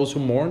mourn with those who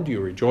mourn? Do you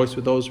rejoice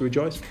with those who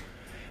rejoice?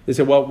 They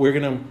say, well,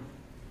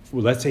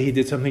 let's say he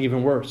did something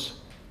even worse.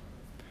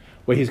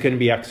 Well, he's going to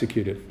be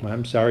executed. Well,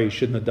 I'm sorry, he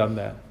shouldn't have done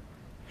that.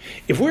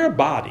 If we're a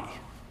body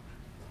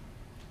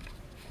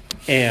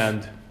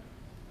and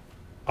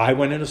I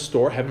went in a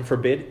store, heaven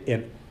forbid,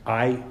 and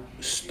I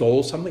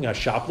stole something, I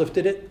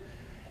shoplifted it,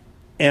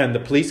 and the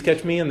police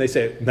catch me and they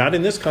say, not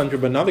in this country,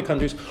 but in other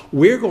countries,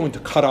 we're going to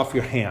cut off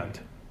your hand.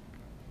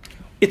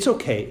 It's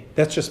okay.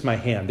 That's just my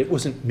hand. It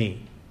wasn't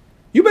me.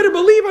 You better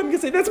believe I'm going to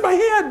say, that's my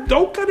hand.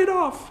 Don't cut it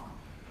off.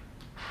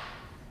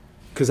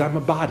 Because I'm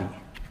a body.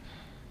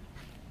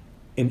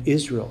 And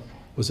Israel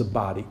was a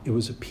body. It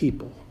was a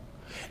people.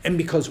 And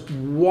because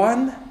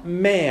one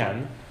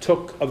man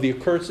took of the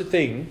accursed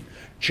thing,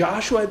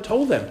 Joshua had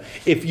told them,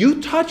 if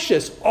you touch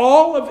this,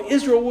 all of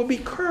Israel will be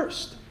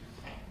cursed.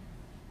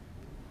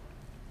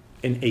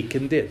 And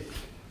Achan did.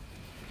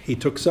 He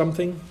took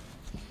something,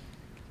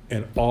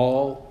 and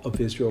all of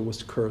Israel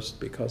was cursed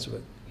because of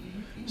it.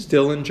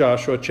 Still in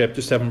Joshua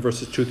chapter 7,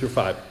 verses 2 through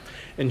 5.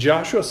 And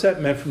Joshua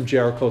sent men from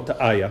Jericho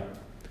to Ai,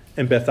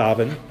 and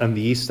Bethaven on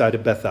the east side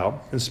of Bethel,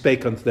 and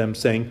spake unto them,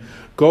 saying,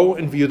 go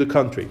and view the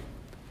country.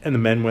 And the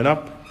men went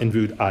up and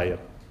viewed Ai. And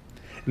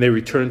they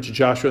returned to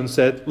Joshua and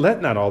said,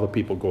 let not all the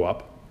people go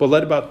up, but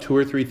let about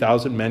 2,000 or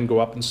 3,000 men go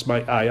up and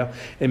smite Ai,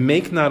 and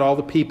make not all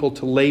the people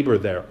to labor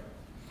there,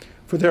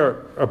 for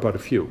there are but a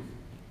few.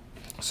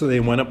 So they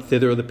went up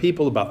thither of the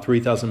people, about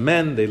 3,000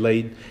 men. They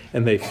laid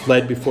and they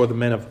fled before the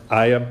men of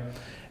Ai.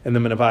 And the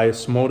men of Ai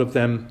smote of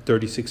them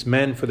 36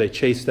 men, for they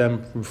chased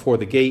them before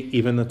the gate,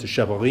 even unto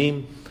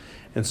Shebarim,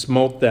 and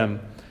smote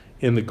them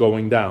in the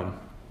going down.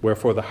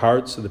 Wherefore the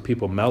hearts of the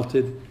people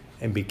melted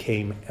and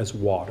became as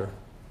water.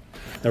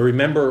 Now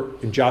remember,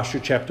 in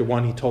Joshua chapter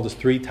 1, he told us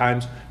 3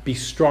 times, be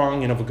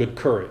strong and of a good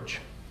courage.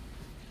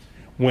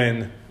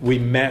 When we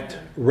met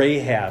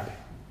Rahab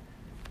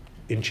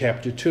in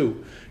chapter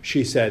 2,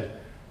 she said,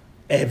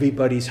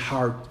 everybody's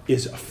heart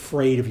is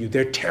afraid of you.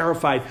 They're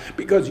terrified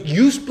because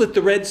you split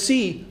the Red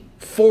Sea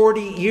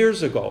 40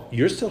 years ago.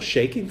 You're still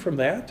shaking from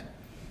that?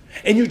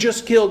 And you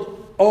just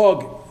killed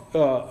Og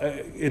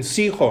and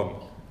Sihon.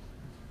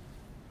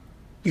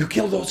 You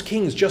killed those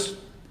kings just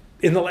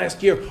in the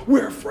last year.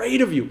 We're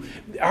afraid of you.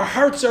 Our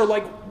hearts are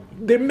like,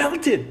 they're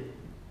melted.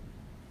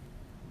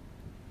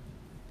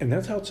 And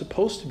that's how it's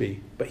supposed to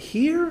be. But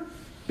here,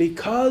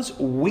 because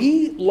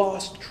we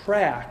lost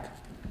track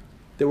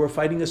that we're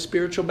fighting a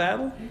spiritual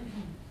battle,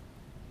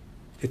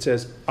 it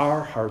says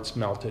our hearts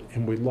melted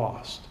and we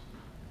lost.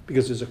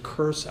 Because there's a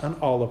curse on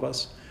all of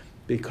us,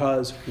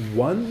 because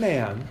one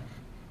man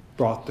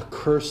brought the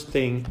cursed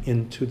thing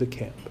into the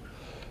camp.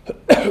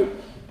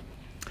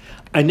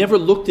 I never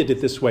looked at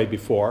it this way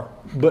before,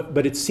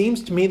 but it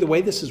seems to me the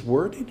way this is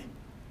worded,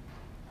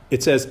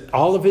 it says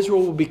all of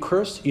Israel will be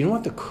cursed. You know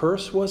what the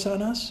curse was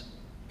on us?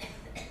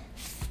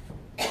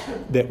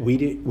 That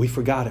we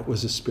forgot it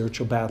was a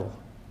spiritual battle.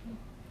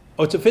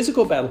 Oh, it's a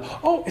physical battle.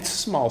 Oh, it's a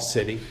small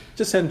city.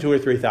 Just send 2,000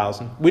 or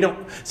 3,000.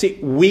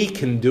 We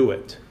can do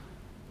it.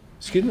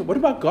 Excuse me, what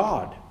about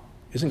God?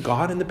 Isn't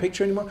God in the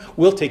picture anymore?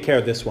 We'll take care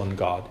of this one,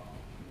 God.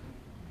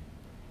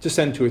 Just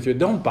send 2 or 3.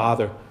 Don't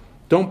bother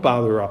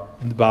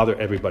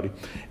everybody.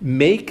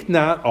 Make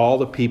not all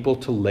the people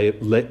to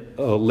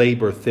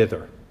labor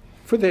thither,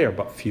 for they are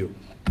but few.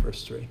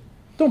 Verse 3.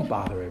 Don't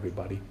bother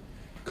everybody,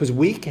 because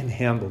we can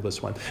handle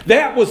this one.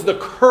 That was the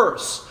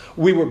curse.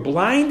 We were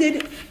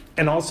blinded,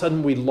 and all of a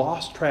sudden we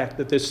lost track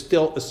that there's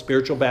still a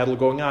spiritual battle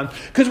going on,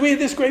 because we had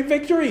this great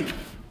victory.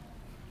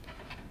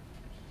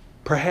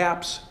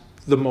 Perhaps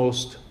the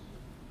most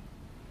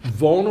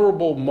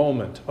vulnerable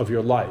moment of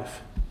your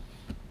life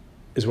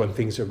is when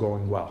things are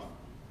going well.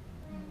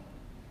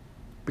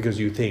 Because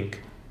you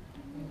think,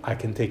 I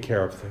can take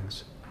care of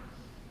things.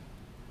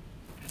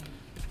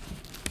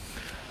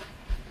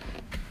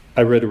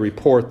 I read a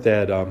report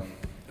that a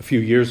few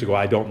years ago,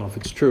 I don't know if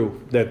it's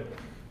true, that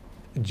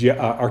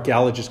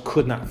archaeologists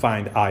could not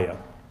find Ai.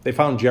 They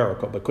found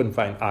Jericho, but couldn't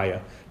find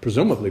Ai,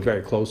 presumably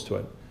very close to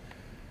it.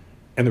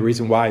 And the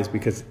reason why is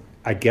because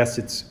I guess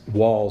its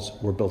walls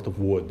were built of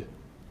wood.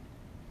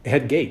 It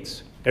had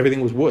gates.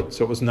 Everything was wood,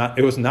 so it was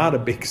not a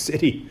big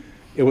city.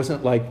 It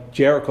wasn't like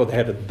Jericho that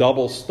had a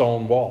double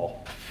stone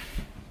wall.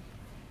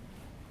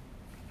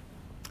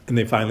 And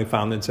they finally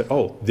found it and said,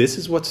 oh, this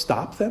is what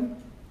stopped them?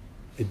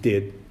 It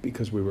did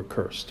because we were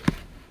cursed.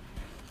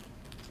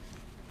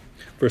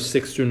 Verse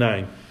 6 through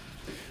 9.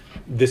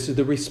 This is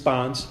the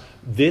response.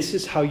 This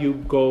is how you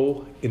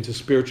go into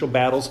spiritual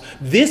battles.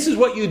 This is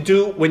what you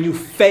do when you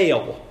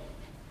fail.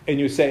 And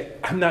you say,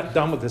 I'm not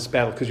done with this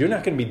battle, because you're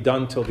not going to be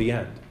done till the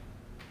end.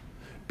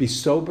 Be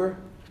sober,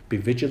 be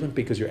vigilant,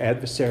 because your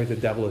adversary, the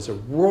devil, is a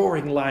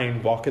roaring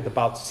lion, walketh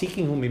about,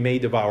 seeking whom he may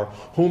devour,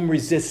 whom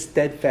resist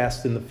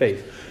steadfast in the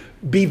faith.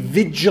 Be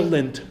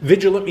vigilant.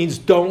 Vigilant means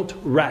don't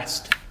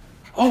rest.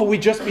 Oh, we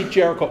just beat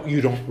Jericho.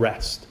 You don't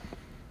rest.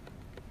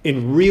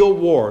 In real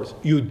wars,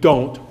 you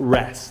don't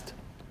rest.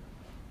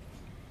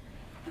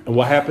 And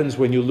what happens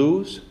when you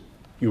lose?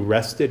 You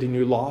rested and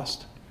you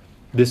lost.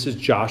 This is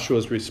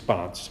Joshua's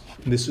response.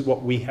 And this is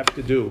what we have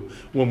to do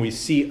when we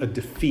see a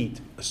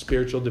defeat, a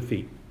spiritual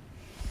defeat.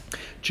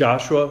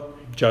 Joshua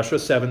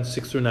 7,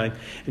 6 through 9.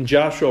 And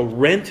Joshua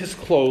rent his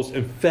clothes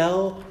and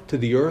fell to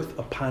the earth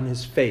upon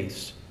his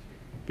face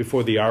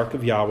before the ark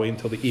of Yahweh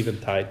until the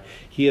eventide.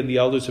 He and the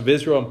elders of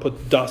Israel, and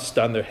put dust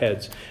on their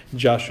heads. And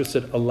Joshua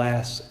said,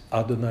 Alas,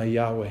 Adonai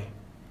Yahweh,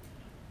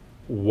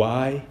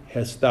 why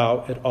hast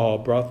thou at all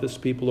brought this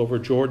people over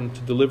Jordan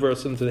to deliver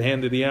us into the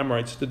hand of the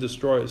Amorites to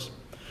destroy us?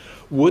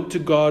 Would to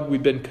God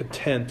we'd been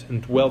content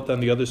and dwelt on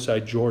the other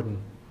side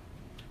Jordan.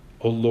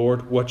 O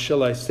Lord, what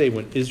shall I say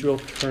when Israel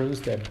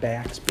turns their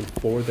backs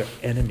before their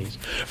enemies?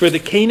 For the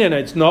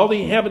Canaanites and all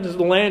the inhabitants of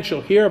the land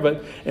shall hear of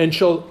it, and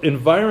shall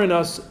environ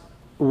us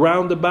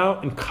round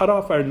about, and cut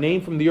off our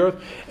name from the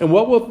earth. And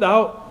what wilt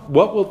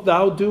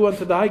thou do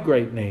unto thy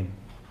great name?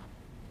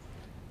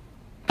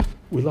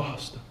 We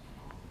lost.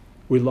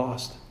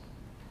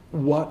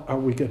 What are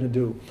we going to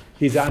do?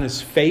 He's on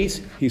his face.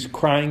 He's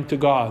crying to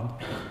God.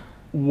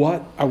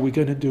 What are we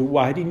going to do?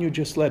 Why didn't you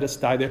just let us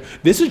die there?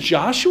 This is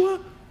Joshua?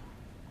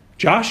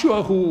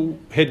 Joshua who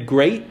had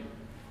great...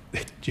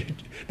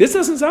 This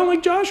doesn't sound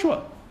like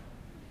Joshua.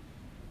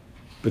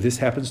 But this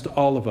happens to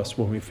all of us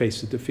when we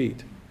face a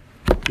defeat.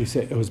 He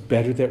said, it was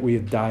better that we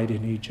had died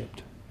in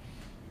Egypt.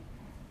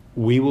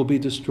 We will be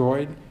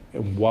destroyed,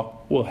 and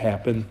what will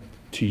happen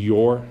to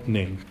your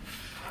name?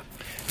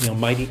 The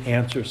Almighty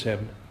answers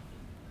him.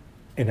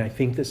 And I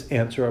think this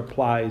answer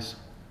applies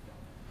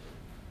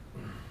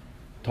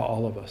to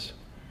all of us.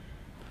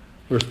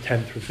 Verse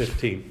 10 through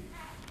 15.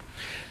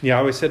 And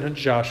Yahweh said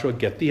unto Joshua,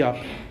 Get thee up.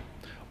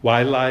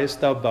 Why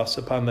liest thou thus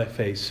upon thy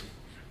face?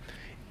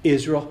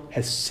 Israel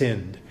has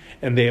sinned,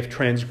 and they have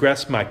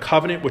transgressed my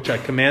covenant which I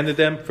commanded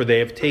them, for they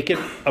have taken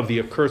of the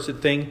accursed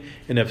thing,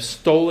 and have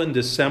stolen,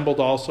 dissembled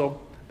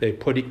also. They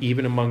put it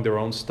even among their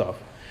own stuff.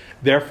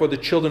 Therefore the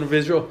children of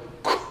Israel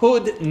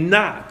could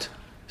not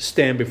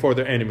stand before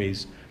their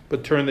enemies,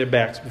 but turned their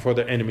backs before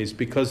their enemies,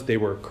 because they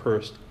were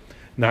accursed.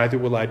 Neither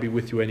will I be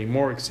with you any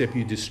more, except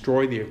you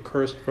destroy the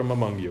accursed from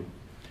among you.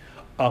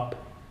 Up,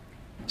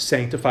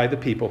 sanctify the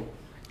people,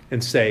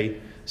 and say,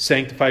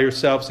 Sanctify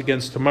yourselves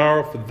against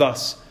tomorrow, for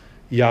thus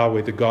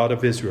Yahweh, the God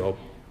of Israel,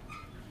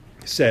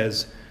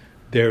 says,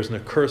 There is an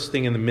accursed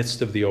thing in the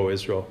midst of thee, O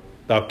Israel.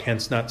 Thou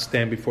canst not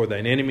stand before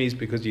thine enemies,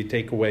 because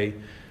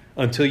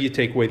until you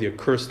take away the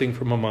accursed thing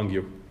from among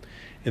you.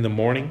 In the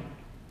morning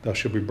thou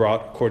shalt be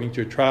brought according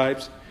to your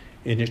tribes,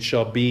 and it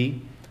shall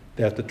be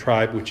that the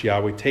tribe which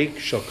Yahweh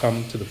takes shall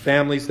come to the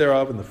families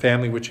thereof, and the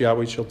family which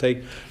Yahweh shall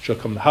take shall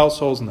come to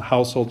households, and the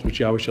households which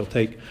Yahweh shall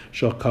take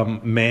shall come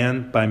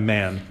man by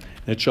man.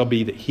 And it shall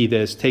be that he that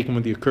is taken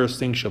with the accursed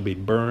thing shall be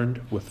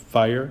burned with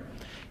fire,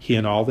 he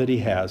and all that he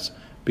has,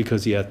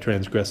 because he hath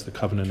transgressed the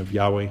covenant of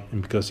Yahweh,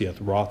 and because he hath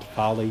wrought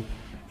folly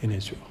in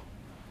Israel.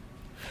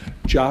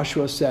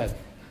 Joshua said,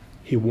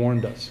 he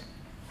warned us.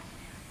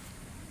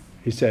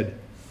 He said,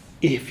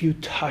 if you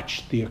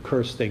touch the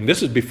accursed thing,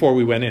 this is before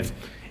we went in,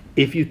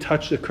 if you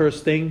touch the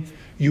accursed thing,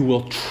 you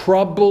will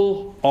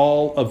trouble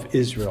all of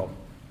Israel.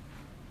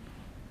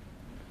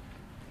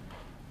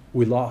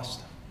 We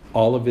lost.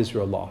 All of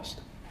Israel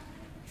lost.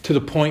 To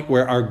the point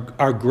where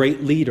our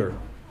great leader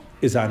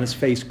is on his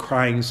face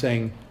crying,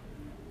 saying,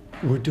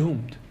 we're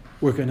doomed.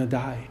 We're going to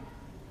die.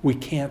 We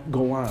can't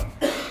go on.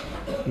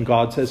 And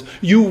God says,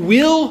 you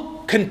will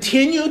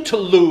continue to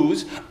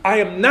lose. I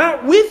am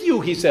not with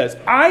you, he says.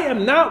 I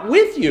am not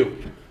with you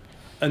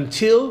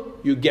until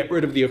you get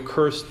rid of the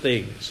accursed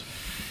things.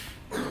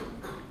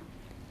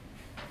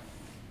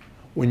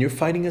 When you're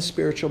fighting a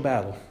spiritual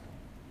battle,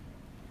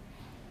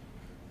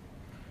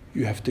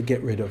 you have to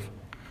get rid of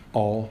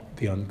all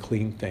the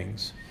unclean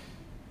things.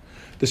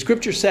 The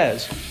scripture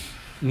says,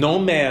 no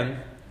man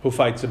who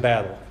fights a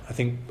battle, I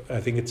think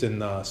it's in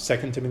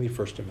 2 Timothy,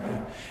 1 Timothy.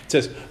 It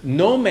says,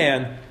 no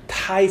man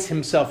ties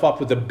himself up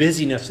with the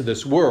busyness of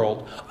this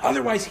world,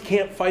 otherwise he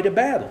can't fight a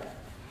battle.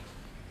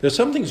 There's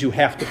some things you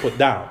have to put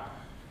down,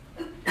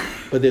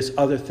 but there's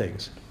other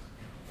things,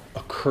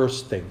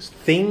 accursed things,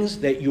 things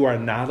that you are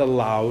not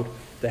allowed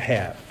to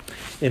have.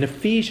 In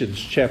Ephesians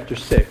chapter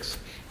 6,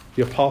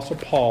 the Apostle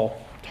Paul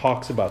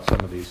talks about some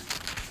of these.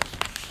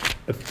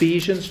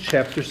 Ephesians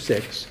chapter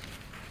 6.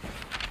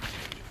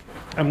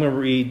 I'm going to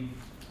read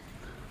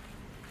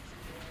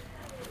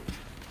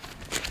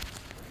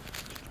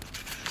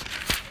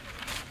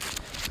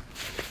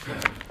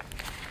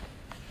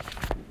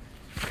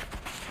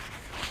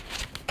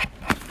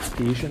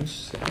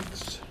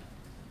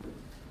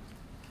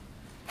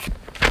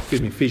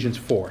Ephesians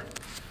 4.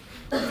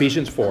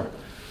 Ephesians 4,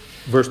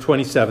 verse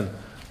 27.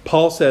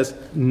 Paul says,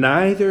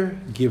 neither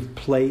give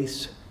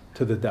place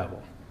to the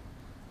devil.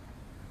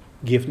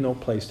 Give no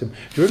place to him.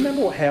 Do you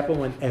remember what happened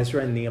when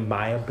Ezra and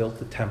Nehemiah built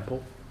the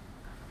temple?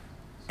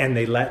 And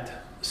they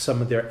let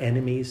some of their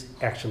enemies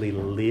actually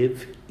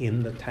live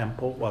in the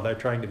temple while they're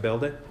trying to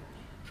build it?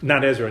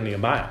 Not Ezra and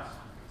Nehemiah.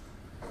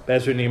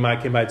 Ezra and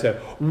Nehemiah came by and said,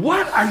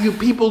 what are you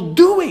people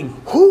doing?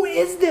 Who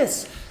is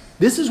this?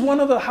 This is one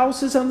of the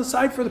houses on the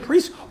side for the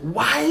priest.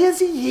 Why is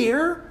he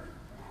here?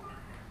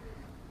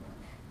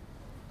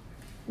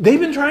 They've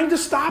been trying to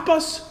stop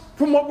us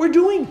from what we're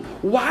doing.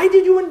 Why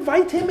did you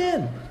invite him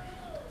in?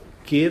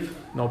 Give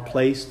no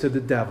place to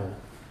the devil.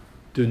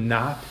 Do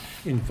not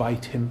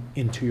invite him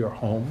into your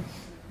home.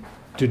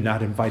 Do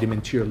not invite him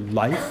into your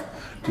life.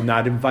 Do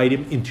not invite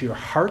him into your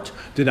heart.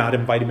 Do not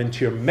invite him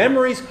into your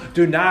memories.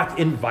 Do not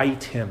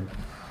invite him.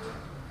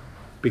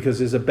 Because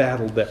there's a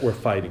battle that we're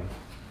fighting.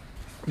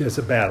 There's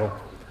a battle.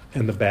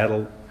 And the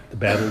battle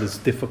is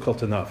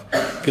difficult enough.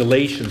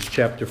 Galatians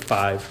chapter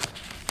 5.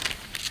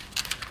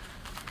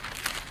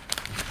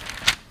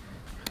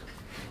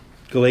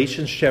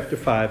 Galatians chapter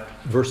 5,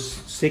 verse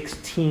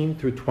 16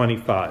 through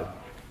 25.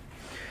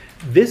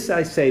 This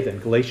I say then,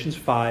 Galatians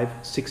 5,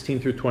 16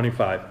 through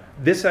 25.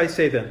 This I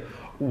say then,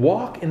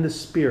 walk in the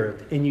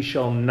Spirit, and ye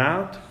shall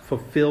not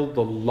fulfill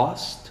the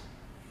lust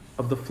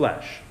of the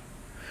flesh.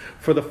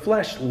 For the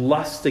flesh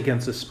lusts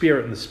against the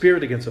Spirit, and the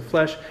Spirit against the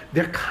flesh.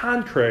 They're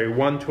contrary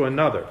one to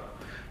another,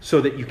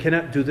 so that you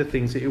cannot do the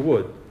things that you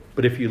would.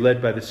 But if you're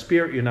led by the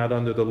Spirit, you're not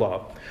under the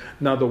law.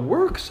 Now the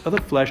works of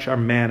the flesh are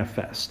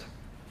manifest.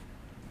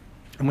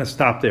 I'm going to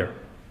stop there.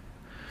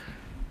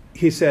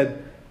 He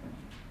said,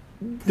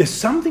 there's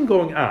something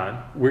going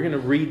on. We're going to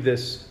read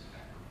this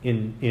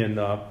in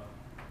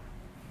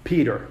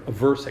Peter, a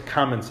verse that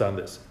comments on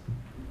this.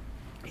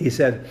 He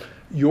said,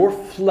 your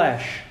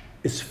flesh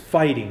is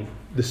fighting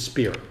the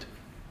Spirit.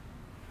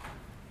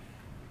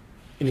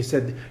 And he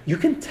said, you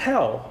can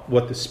tell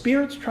what the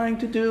Spirit's trying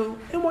to do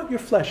and what your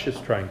flesh is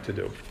trying to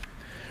do.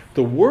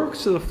 The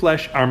works of the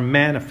flesh are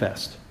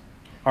manifest,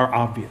 are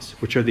obvious,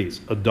 which are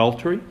these: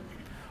 adultery,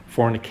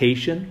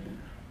 fornication,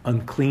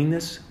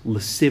 uncleanness,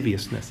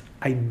 lasciviousness,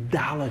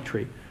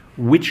 idolatry,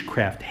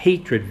 witchcraft,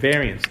 hatred,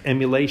 variance,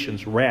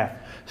 emulations,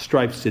 wrath,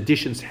 strife,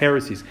 seditions,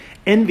 heresies,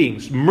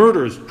 envyings,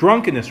 murders,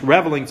 drunkenness,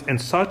 revelings, and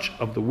such,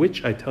 of the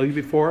which I tell you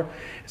before,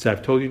 as I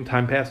have told you in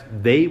time past,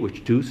 they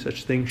which do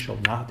such things shall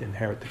not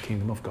inherit the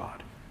kingdom of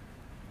God.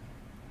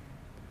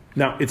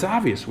 Now, it's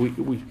obvious.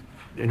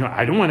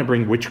 I don't want to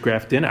bring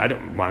witchcraft in. I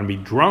don't want to be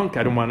drunk.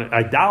 I don't want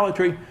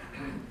idolatry.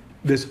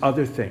 There's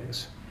other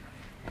things.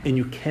 And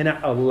you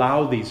cannot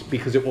allow these,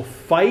 because it will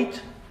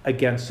fight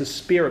against the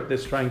Spirit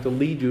that's trying to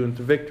lead you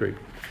into victory.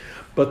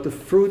 But the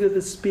fruit of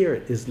the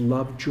Spirit is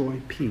love,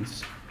 joy,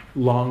 peace,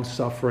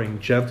 long-suffering,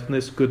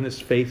 gentleness, goodness,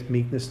 faith,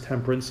 meekness,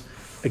 temperance.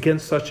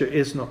 Against such there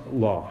is no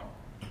law.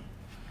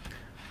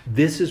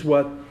 These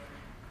are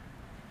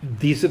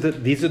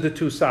the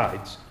two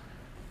sides.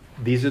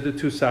 These are the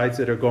two sides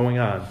that are going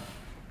on.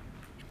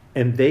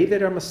 And they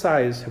that are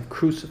Messiahs have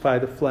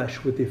crucified the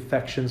flesh with the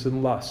affections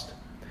and lust.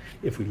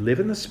 If we live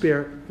in the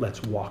Spirit,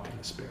 let's walk in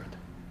the Spirit.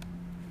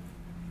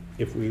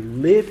 If we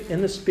live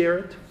in the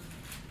Spirit,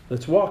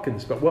 let's walk in the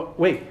Spirit. Well,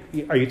 wait,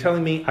 are you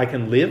telling me I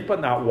can live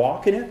but not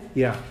walk in it?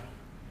 Yeah.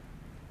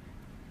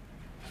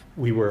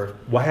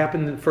 What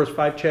happened in the first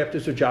 5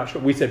 chapters of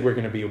Joshua? We said we're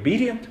going to be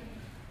obedient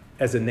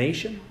as a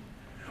nation.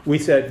 We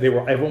said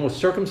everyone was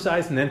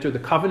circumcised and entered the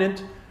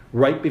covenant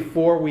right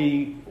before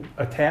we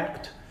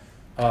attacked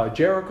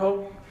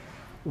Jericho.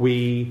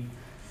 We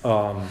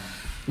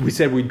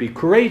said we'd be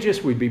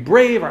courageous, we'd be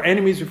brave, our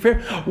enemies would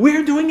fear.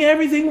 We're doing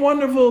everything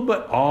wonderful,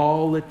 but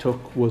all it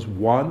took was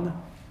one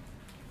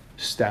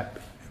step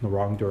in the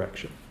wrong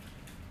direction.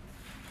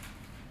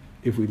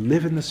 If we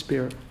live in the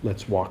Spirit,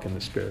 let's walk in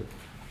the Spirit.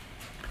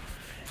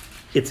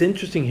 It's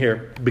interesting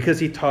here because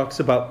he talks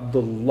about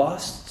the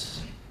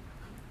lusts.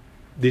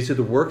 These are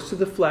the works of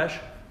the flesh,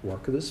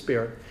 work of the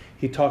Spirit.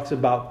 He talks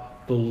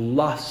about the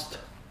lust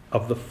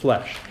of the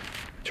flesh.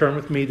 Turn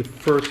with me to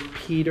 1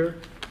 Peter.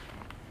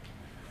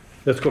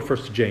 Let's go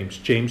first to James.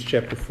 James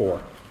chapter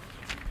 4.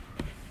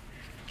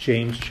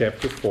 James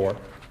chapter 4.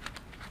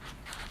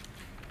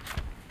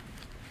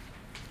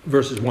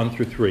 Verses 1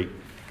 through 3.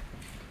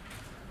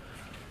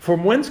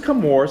 From whence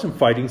come wars and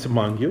fightings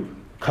among you?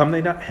 Come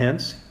they not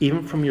hence,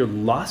 even from your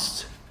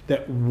lusts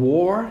that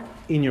war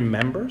in your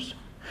members?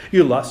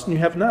 You lust and you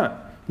have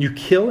not. You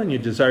kill and you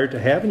desire to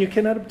have and you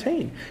cannot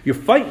obtain. You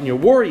fight and you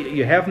war,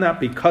 you have not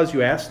because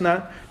you ask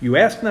not. You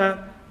ask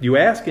not. You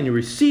ask and you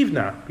receive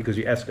not, because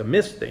you ask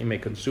amiss, that you may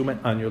consume it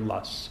on your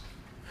lusts.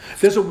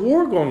 There's a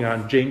war going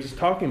on, James is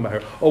talking about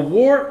here. A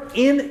war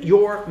in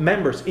your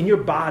members, in your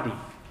body.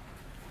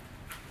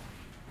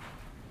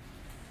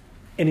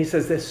 And he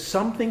says there's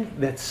something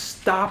that's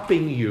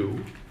stopping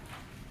you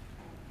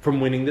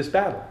from winning this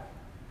battle.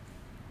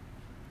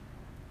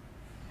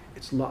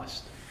 It's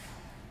lust.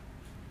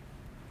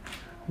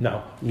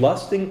 Now,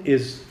 lusting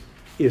is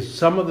is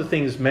some of the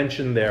things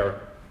mentioned there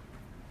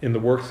in the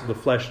works of the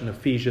flesh in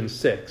Ephesians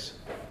 6,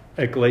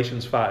 at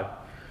Galatians 5.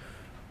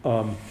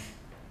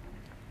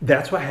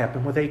 That's what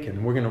happened with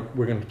Achan. We're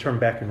going to turn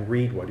back and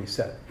read what he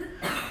said.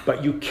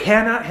 But you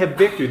cannot have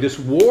victory. This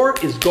war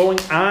is going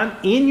on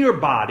in your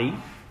body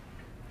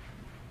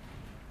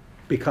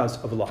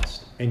because of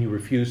lust, and you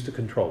refuse to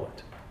control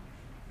it.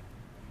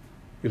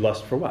 You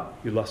lust for what?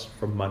 You lust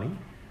for money.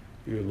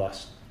 You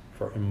lust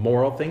for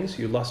immoral things.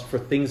 You lust for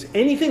things,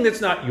 anything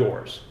that's not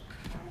yours.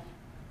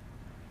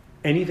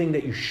 Anything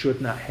that you should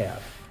not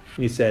have.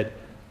 And he said,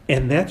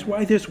 and that's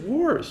why there's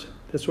wars.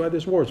 That's why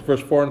there's wars.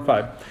 Verse 4 and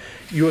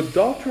 5. You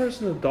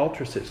adulterers and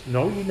adulteresses,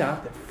 know ye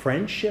not that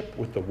friendship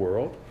with the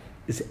world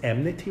is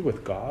enmity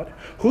with God?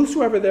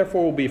 Whosoever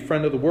therefore will be a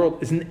friend of the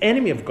world is an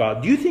enemy of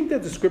God. Do you think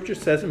that the scripture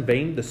says in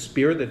vain, the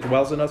spirit that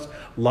dwells in us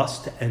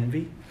lusts to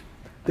envy?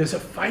 There's a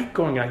fight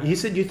going on. He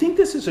said, you think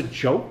this is a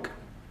joke?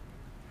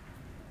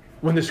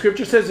 When the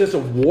scripture says there's a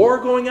war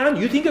going on,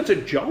 you think it's a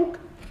joke?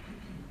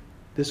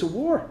 There's a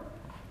war.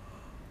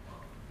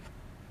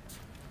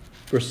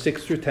 Verse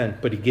 6 through 10,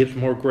 but he gives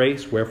more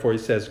grace, wherefore he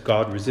says,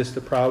 God resists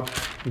the proud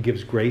and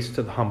gives grace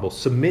to the humble.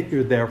 Submit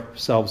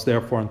yourselves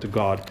therefore unto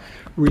God.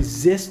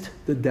 Resist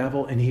the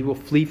devil and he will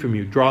flee from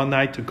you. Draw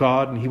nigh to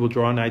God and he will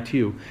draw nigh to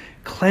you.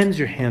 Cleanse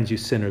your hands, you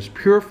sinners.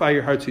 Purify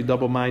your hearts, you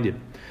double-minded.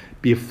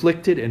 Be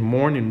afflicted and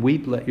mourn and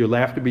weep. Let your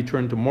laughter be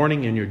turned to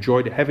mourning and your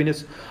joy to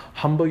heaviness.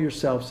 Humble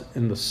yourselves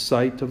in the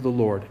sight of the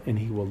Lord and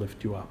he will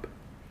lift you up.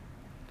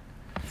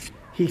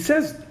 He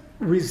says,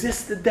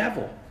 resist the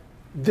devil.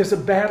 There's a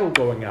battle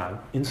going on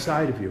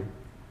inside of you,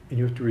 and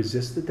you have to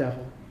resist the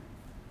devil,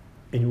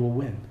 and you will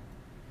win.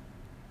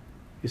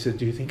 He said,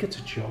 do you think it's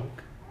a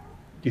joke?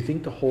 Do you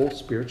think the whole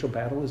spiritual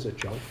battle is a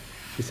joke?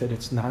 He said,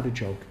 it's not a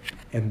joke,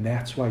 and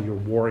that's why you're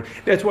warring.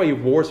 That's why you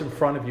have wars in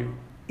front of you,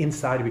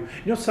 inside of you.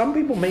 You know, some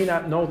people may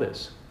not know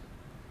this,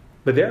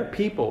 but there are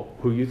people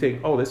who you think,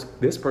 oh,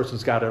 this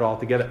person's got it all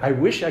together. I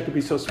wish I could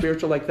be so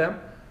spiritual like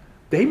them.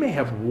 They may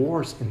have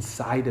wars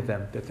inside of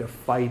them that they're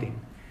fighting,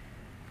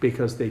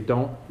 because they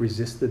don't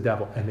resist the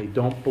devil and they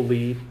don't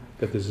believe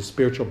that there's a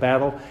spiritual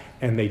battle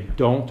and they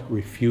don't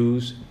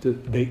refuse to,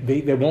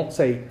 they won't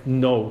say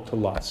no to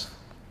lust.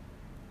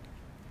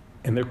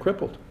 And they're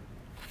crippled.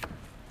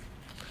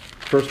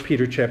 1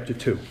 Peter chapter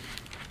 2.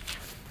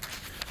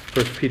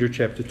 1 Peter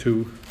chapter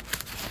 2,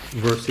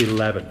 verse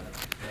 11.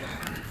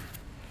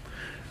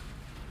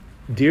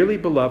 Dearly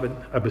beloved,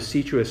 I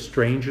beseech you as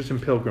strangers and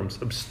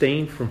pilgrims,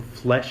 abstain from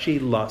fleshy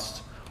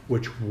lusts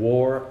which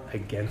war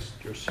against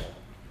your soul.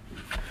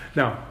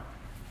 Now,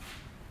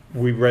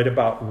 we read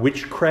about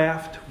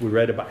witchcraft, we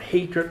read about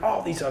hatred,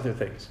 all these other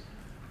things.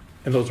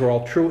 And those are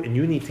all true, and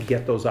you need to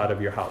get those out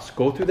of your house.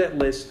 Go through that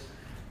list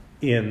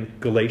in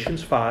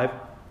Galatians 5,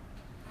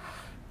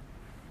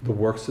 the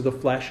works of the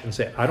flesh, and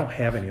say, I don't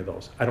have any of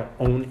those. I don't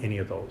own any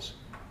of those.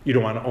 You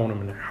don't want to own them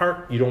in your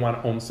heart. You don't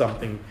want to own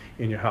something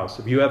in your house.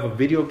 If you have a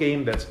video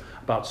game that's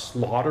about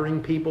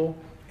slaughtering people,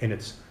 and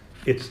it's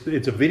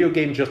a video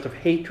game just of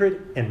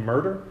hatred and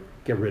murder,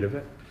 get rid of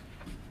it.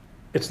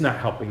 It's not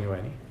helping you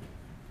any.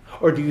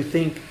 Or do you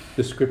think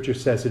the scripture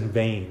says in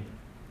vain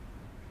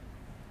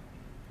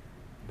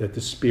that the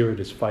spirit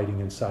is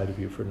fighting inside of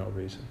you for no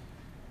reason?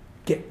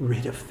 Get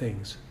rid of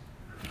things.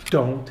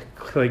 Don't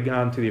cling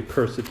on to the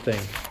accursed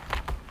thing.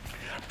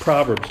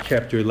 Proverbs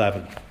chapter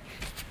 11.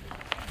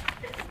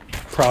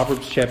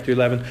 Proverbs chapter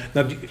 11.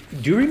 Now, do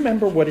you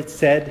remember what it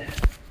said?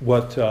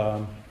 What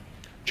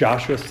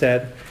Joshua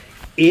said?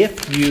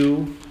 If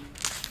you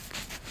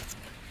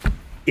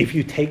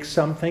take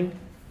something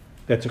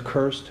that's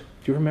accursed,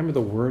 do you remember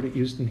the word it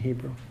used in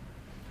Hebrew?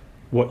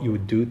 What you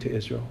would do to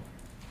Israel?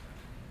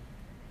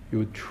 You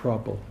would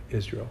trouble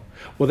Israel.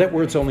 Well, that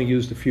word's only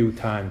used a few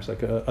times,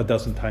 like a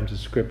dozen times in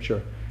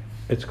Scripture.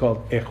 It's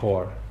called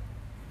Echor.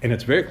 And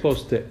it's very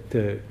close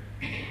to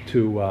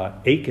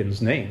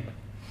Achan's name.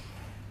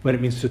 But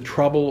it means to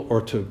trouble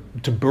or to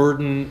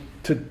burden,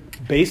 to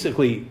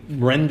basically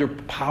render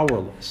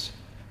powerless.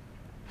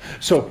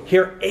 So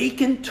here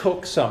Achan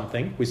took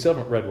something. We still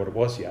haven't read what it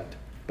was yet.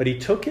 But he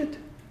took it,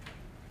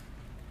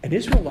 and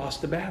Israel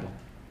lost the battle.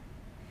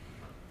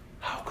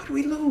 How could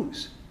we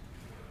lose?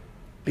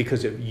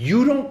 Because if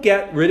you don't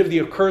get rid of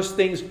the accursed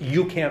things,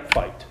 you can't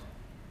fight.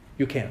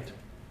 You can't.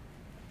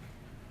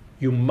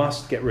 You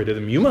must get rid of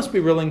them. You must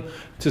be willing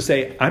to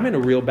say, I'm in a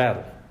real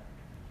battle.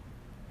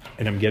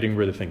 And I'm getting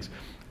rid of things.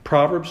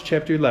 Proverbs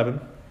chapter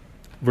 11,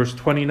 verse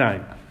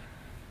 29.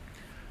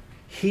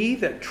 He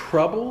that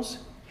troubles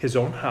his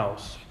own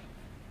house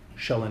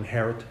shall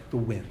inherit the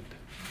wind.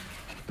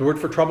 The word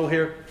for trouble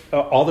here,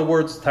 all the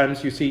words,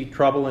 times you see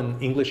trouble in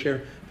English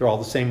here, they're all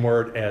the same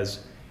word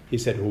as he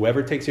said,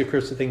 whoever takes the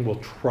accursed thing will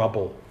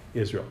trouble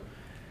Israel.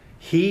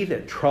 He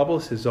that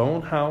troubles his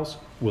own house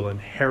will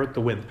inherit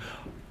the wind.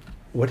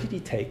 What did he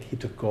take? He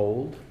took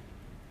gold,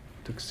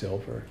 took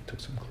silver,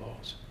 took some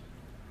clothes.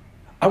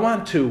 I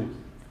want to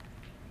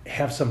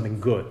have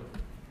something good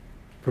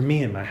for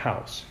me in my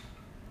house.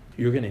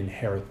 You're going to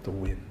inherit the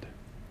wind.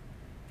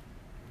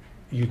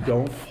 You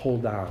don't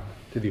hold on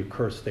to the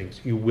accursed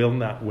things. You will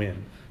not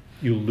win.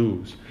 You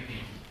lose.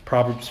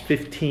 Proverbs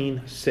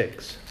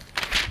 15:6.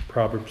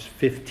 Proverbs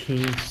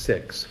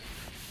 15:6.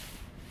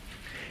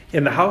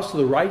 In the house of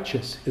the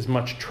righteous is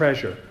much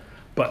treasure,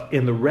 but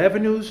in the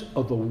revenues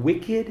of the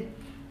wicked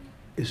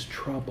is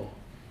trouble.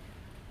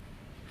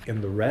 In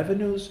the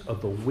revenues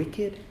of the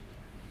wicked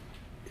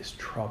is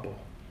trouble.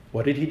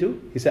 What did he do?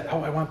 He said,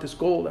 I want this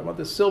gold, I want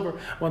this silver,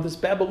 I want this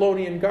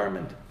Babylonian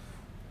garment.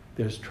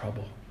 There's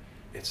trouble.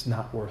 It's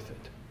not worth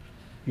it.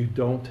 You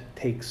don't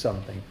take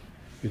something,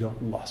 you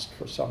don't lust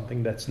for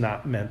something that's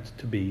not meant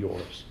to be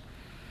yours.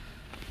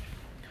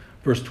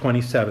 Verse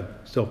 27,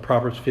 still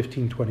Proverbs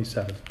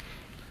 15:27.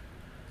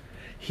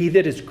 He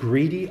that is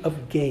greedy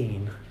of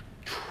gain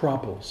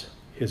troubles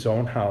his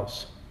own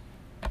house,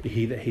 but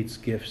he that hates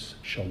gifts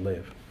shall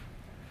live.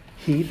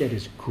 He that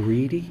is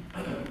greedy,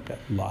 that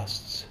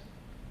lusts,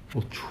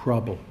 will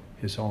trouble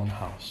his own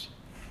house.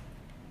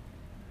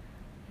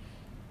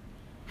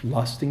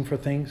 Lusting for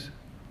things,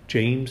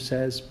 James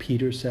says,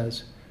 Peter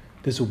says,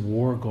 there's a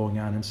war going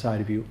on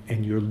inside of you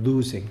and you're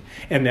losing.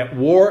 And that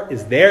war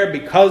is there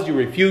because you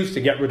refuse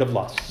to get rid of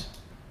lusts.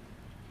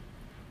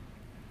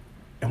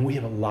 And we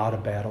have a lot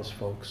of battles,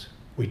 folks.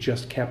 We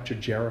just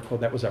captured Jericho.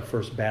 That was our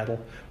first battle.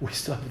 We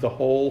still have the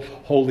whole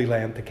Holy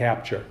Land to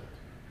capture.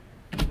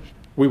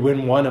 We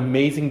win one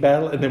amazing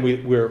battle, and then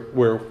we were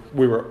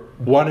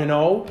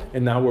 1-0,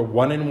 and now we're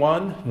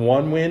 1-1,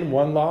 one win,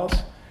 one loss.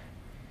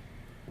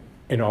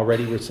 And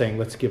already we're saying,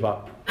 let's give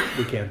up.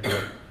 We can't do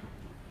it.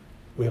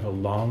 We have a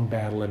long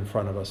battle in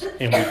front of us,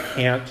 and we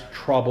can't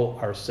trouble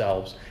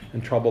ourselves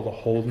and trouble the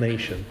whole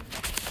nation.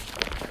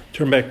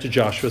 Turn back to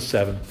Joshua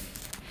 7.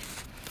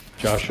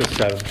 Joshua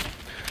 7.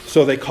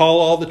 So they call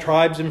all the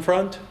tribes in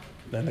front,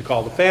 then they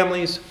call the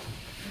families.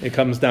 It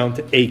comes down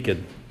to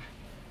Achan.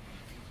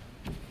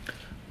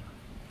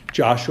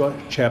 Joshua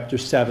chapter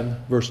 7,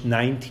 verse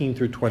 19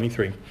 through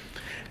 23.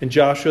 And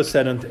Joshua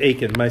said unto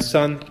Achan, my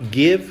son,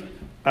 give,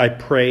 I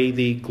pray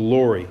thee,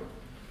 glory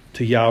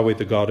to Yahweh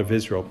the God of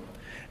Israel.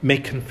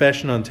 Make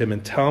confession unto him,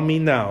 and tell me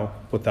now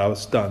what thou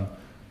hast done.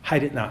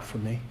 Hide it not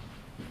from me.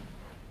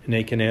 And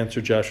Achan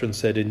answered Joshua and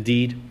said,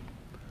 indeed,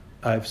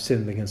 I have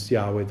sinned against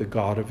Yahweh the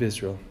God of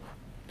Israel.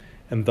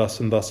 And thus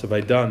have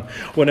I done.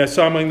 When I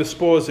saw among the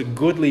spoils a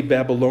goodly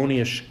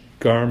Babylonish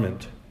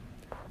garment,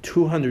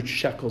 200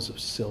 shekels of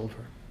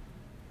silver,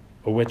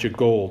 a wedge of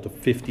gold of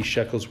 50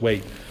 shekels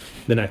weight,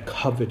 then I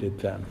coveted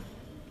them.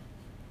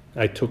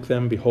 I took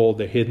them, behold,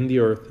 they hid in the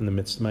earth in the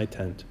midst of my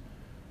tent.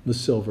 The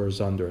silver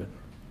is under it.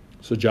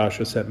 So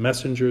Joshua sent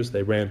messengers,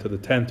 they ran to the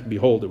tent, and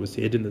behold, it was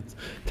hid in the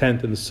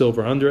tent and the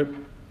silver under it.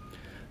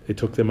 They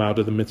took them out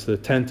of the midst of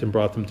the tent and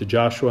brought them to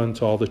Joshua and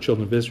to all the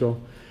children of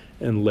Israel,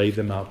 and laid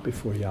them out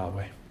before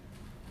Yahweh.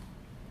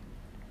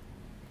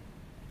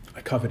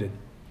 I coveted.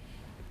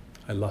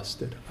 I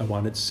lusted. I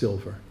wanted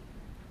silver.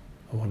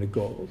 I wanted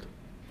gold.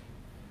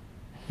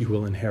 You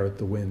will inherit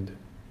the wind.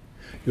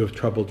 You have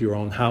troubled your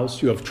own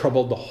house. You have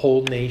troubled the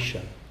whole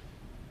nation.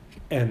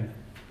 And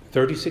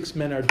 36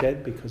 men are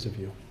dead because of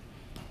you,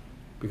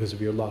 because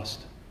of your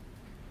lust.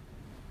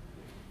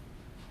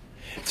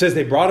 It says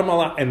they brought them all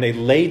out and they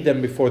laid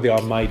them before the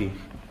Almighty.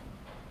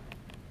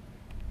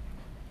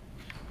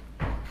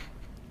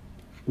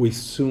 We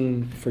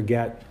soon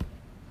forget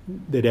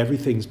that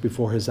everything's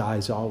before his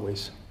eyes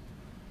always.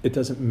 It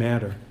doesn't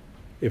matter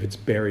if it's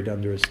buried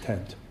under his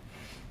tent.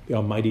 The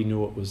Almighty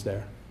knew it was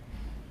there.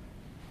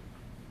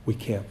 We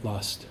can't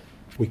lust.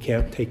 We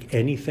can't take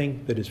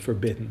anything that is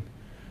forbidden.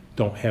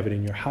 Don't have it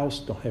in your house.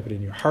 Don't have it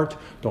in your heart.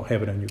 Don't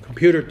have it on your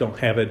computer. Don't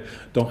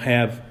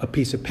have a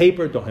piece of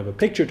paper. Don't have a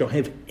picture. Don't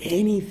have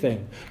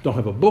anything. Don't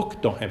have a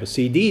book. Don't have a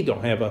CD.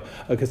 Don't have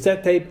a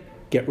cassette tape.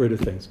 Get rid of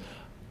things.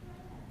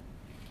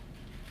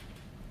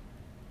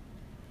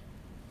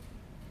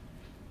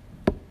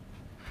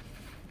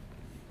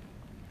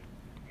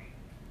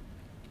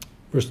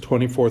 Verse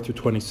 24 through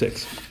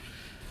 26.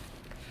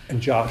 And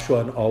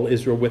Joshua and all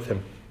Israel with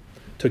him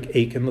took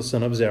Achan the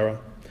son of Zerah,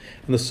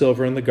 and the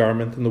silver and the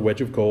garment and the wedge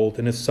of gold,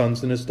 and his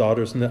sons and his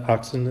daughters and the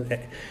oxen,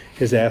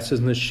 his asses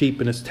and his sheep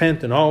and his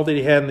tent, and all that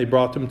he had, and they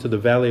brought them to the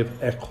valley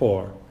of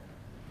Achor,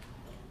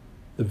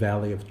 the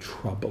valley of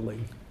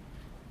troubling.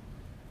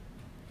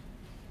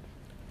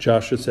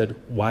 Joshua said,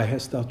 why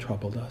hast thou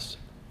troubled us?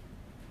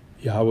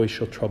 Yahweh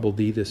shall trouble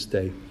thee this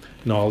day.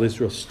 And all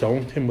Israel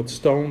stoned him with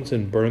stones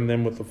and burned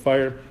them with the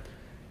fire,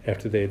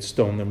 after they had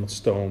stoned them with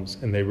stones.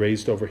 And they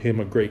raised over him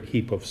a great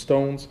heap of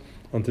stones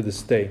unto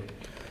this day.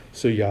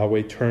 So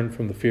Yahweh turned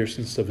from the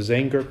fierceness of his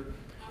anger,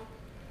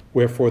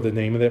 wherefore the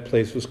name of that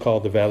place was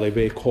called the Valley of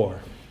Achor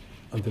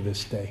unto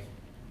this day.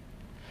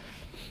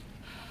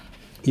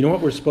 You know what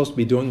we're supposed to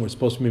be doing? We're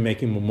supposed to be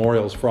making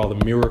memorials for all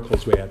the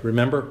miracles we had.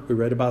 Remember, we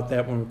read about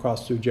that when we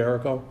crossed through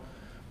Jericho?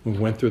 When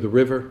we went through the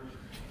river,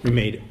 we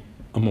made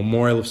a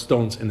memorial of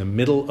stones in the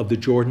middle of the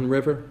Jordan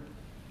River.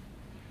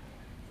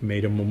 We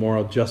made a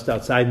memorial just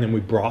outside, and then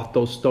we brought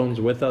those stones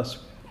with us.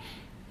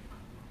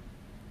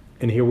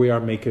 And here we are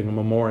making a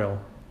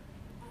memorial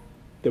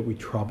that we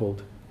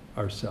troubled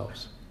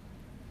ourselves.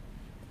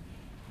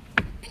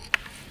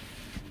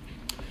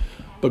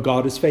 But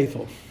God is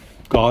faithful.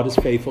 God is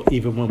faithful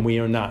even when we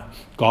are not.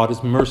 God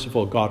is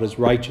merciful. God is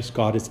righteous.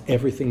 God is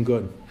everything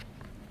good.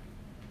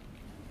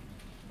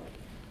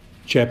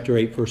 Chapter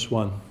 8, verse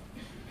 1.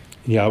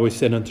 And Yahweh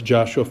said unto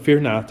Joshua, fear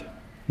not,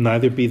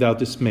 neither be thou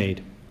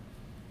dismayed.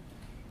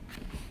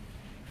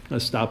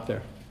 Let's stop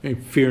there. Hey,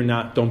 fear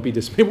not, don't be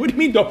dismayed. What do you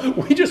mean, don't?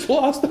 We just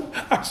lost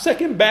our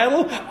second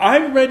battle.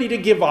 I'm ready to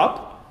give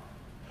up.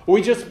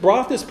 We just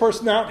brought this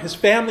person out, his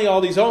family,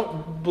 all these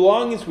own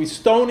belongings. We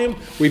stone him.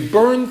 We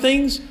burn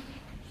things.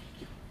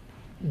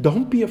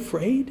 Don't be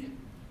afraid.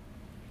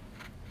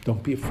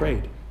 Don't be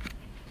afraid.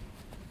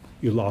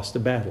 You lost the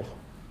battle,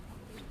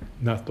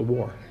 not the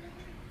war.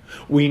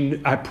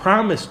 I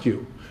promised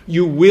you,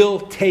 you will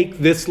take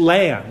this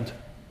land.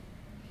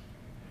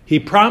 He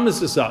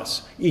promises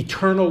us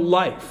eternal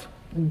life.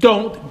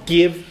 Don't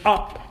give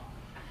up.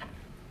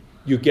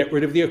 You get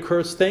rid of the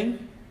accursed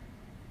thing,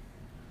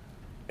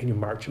 and you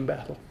march in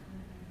battle.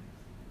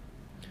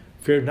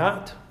 Fear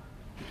not.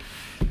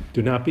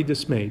 Do not be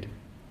dismayed.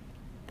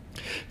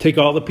 Take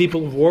all the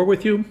people of war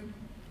with you.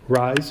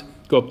 Rise,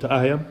 go up to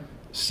Achan.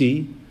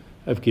 See,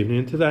 I've given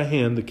into thy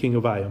hand the king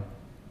of Achan,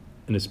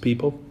 and his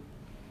people,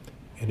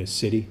 and his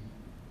city,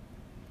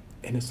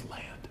 and his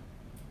land.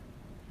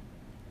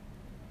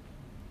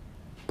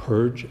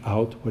 Purge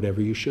out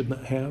whatever you should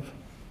not have.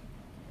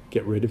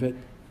 Get rid of it.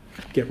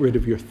 Get rid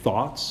of your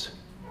thoughts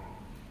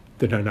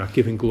that are not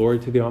giving glory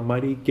to the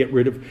Almighty. Get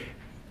rid of,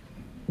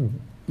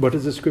 what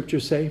does the scripture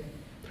say?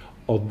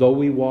 Although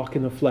we walk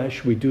in the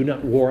flesh, we do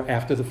not war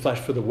after the flesh,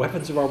 for the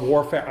weapons of our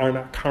warfare are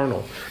not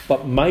carnal,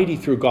 but mighty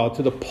through God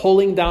to the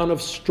pulling down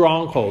of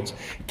strongholds,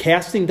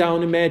 casting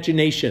down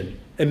imagination,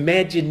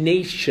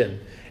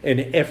 and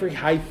every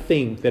high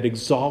thing that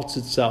exalts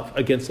itself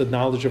against the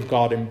knowledge of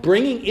God, and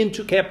bringing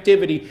into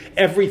captivity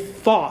every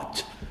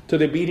thought to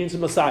the obedience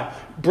of Messiah.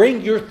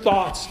 Bring your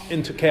thoughts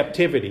into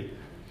captivity.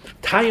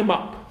 Tie them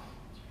up.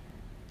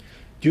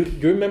 Do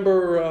you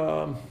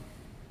remember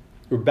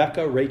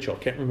Rebecca, Rachel?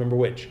 Can't remember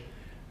which.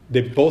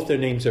 Both their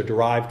names are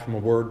derived from a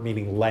word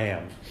meaning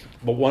lamb.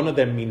 But one of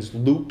them means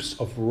loops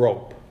of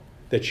rope.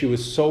 That she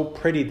was so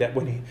pretty that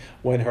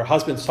when her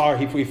husband saw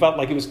her, he felt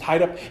like he was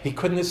tied up. He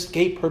couldn't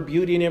escape her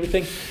beauty and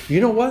everything.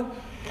 You know what?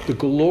 The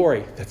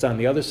glory that's on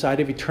the other side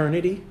of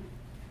eternity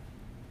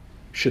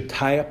should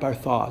tie up our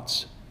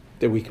thoughts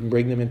that we can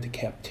bring them into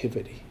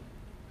captivity.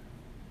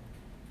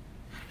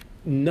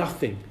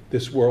 Nothing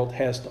this world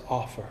has to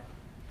offer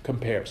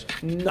compares.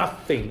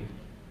 Nothing.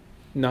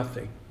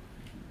 Nothing.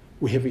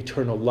 We have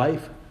eternal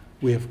life.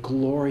 We have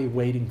glory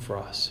waiting for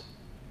us.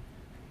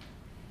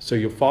 So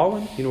you've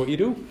fallen. You know what you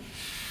do?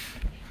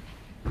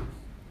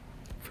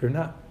 Fear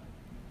not.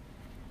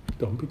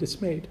 Don't be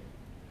dismayed.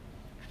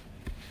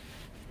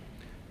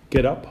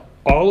 Get up,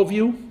 all of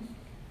you.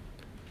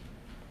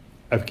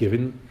 I've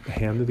given the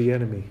hand of the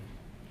enemy.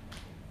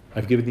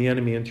 I've given the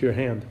enemy into your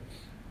hand,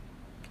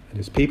 and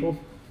his people,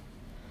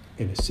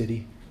 and his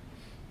city,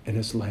 and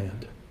his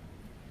land.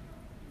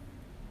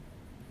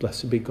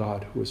 Blessed be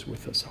God who is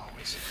with us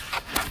always.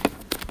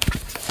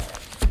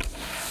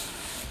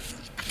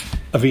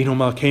 Avinu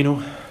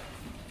Malkeinu,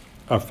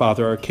 our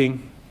Father, our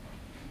King.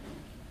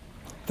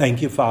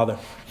 Thank you, Father.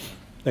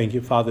 Thank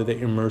you, Father, that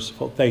you're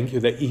merciful. Thank you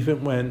that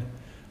even when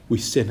we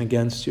sin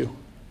against you,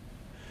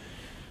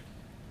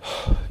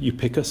 you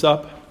pick us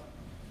up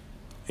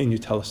and you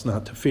tell us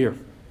not to fear.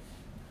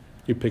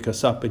 You pick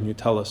us up and you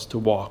tell us to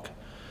walk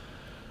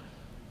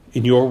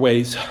in your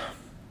ways,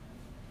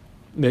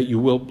 that you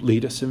will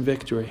lead us in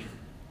victory.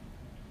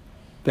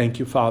 Thank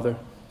you, Father,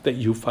 that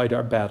you fight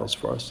our battles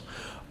for us.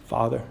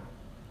 Father,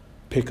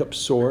 pick up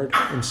sword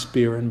and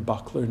spear and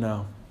buckler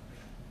now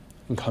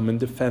and come and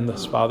defend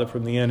us, Father,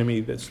 from the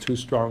enemy that's too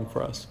strong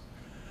for us.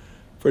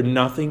 For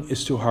nothing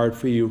is too hard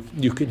for you.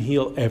 You can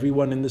heal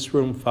everyone in this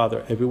room,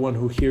 Father, everyone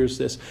who hears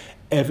this,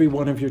 every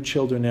one of your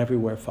children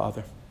everywhere,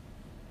 Father.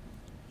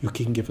 You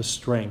can give us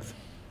strength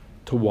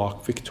to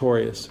walk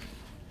victorious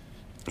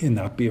and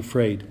not be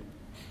afraid,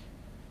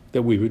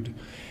 that we would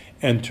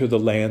enter the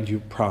land you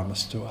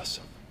promised to us.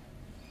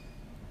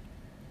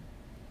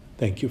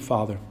 Thank you,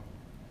 Father,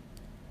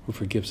 who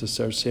forgives us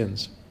our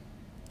sins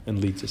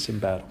and leads us in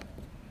battle.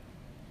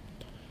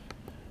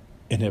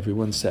 And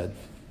everyone said,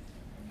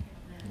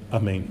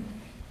 Amen.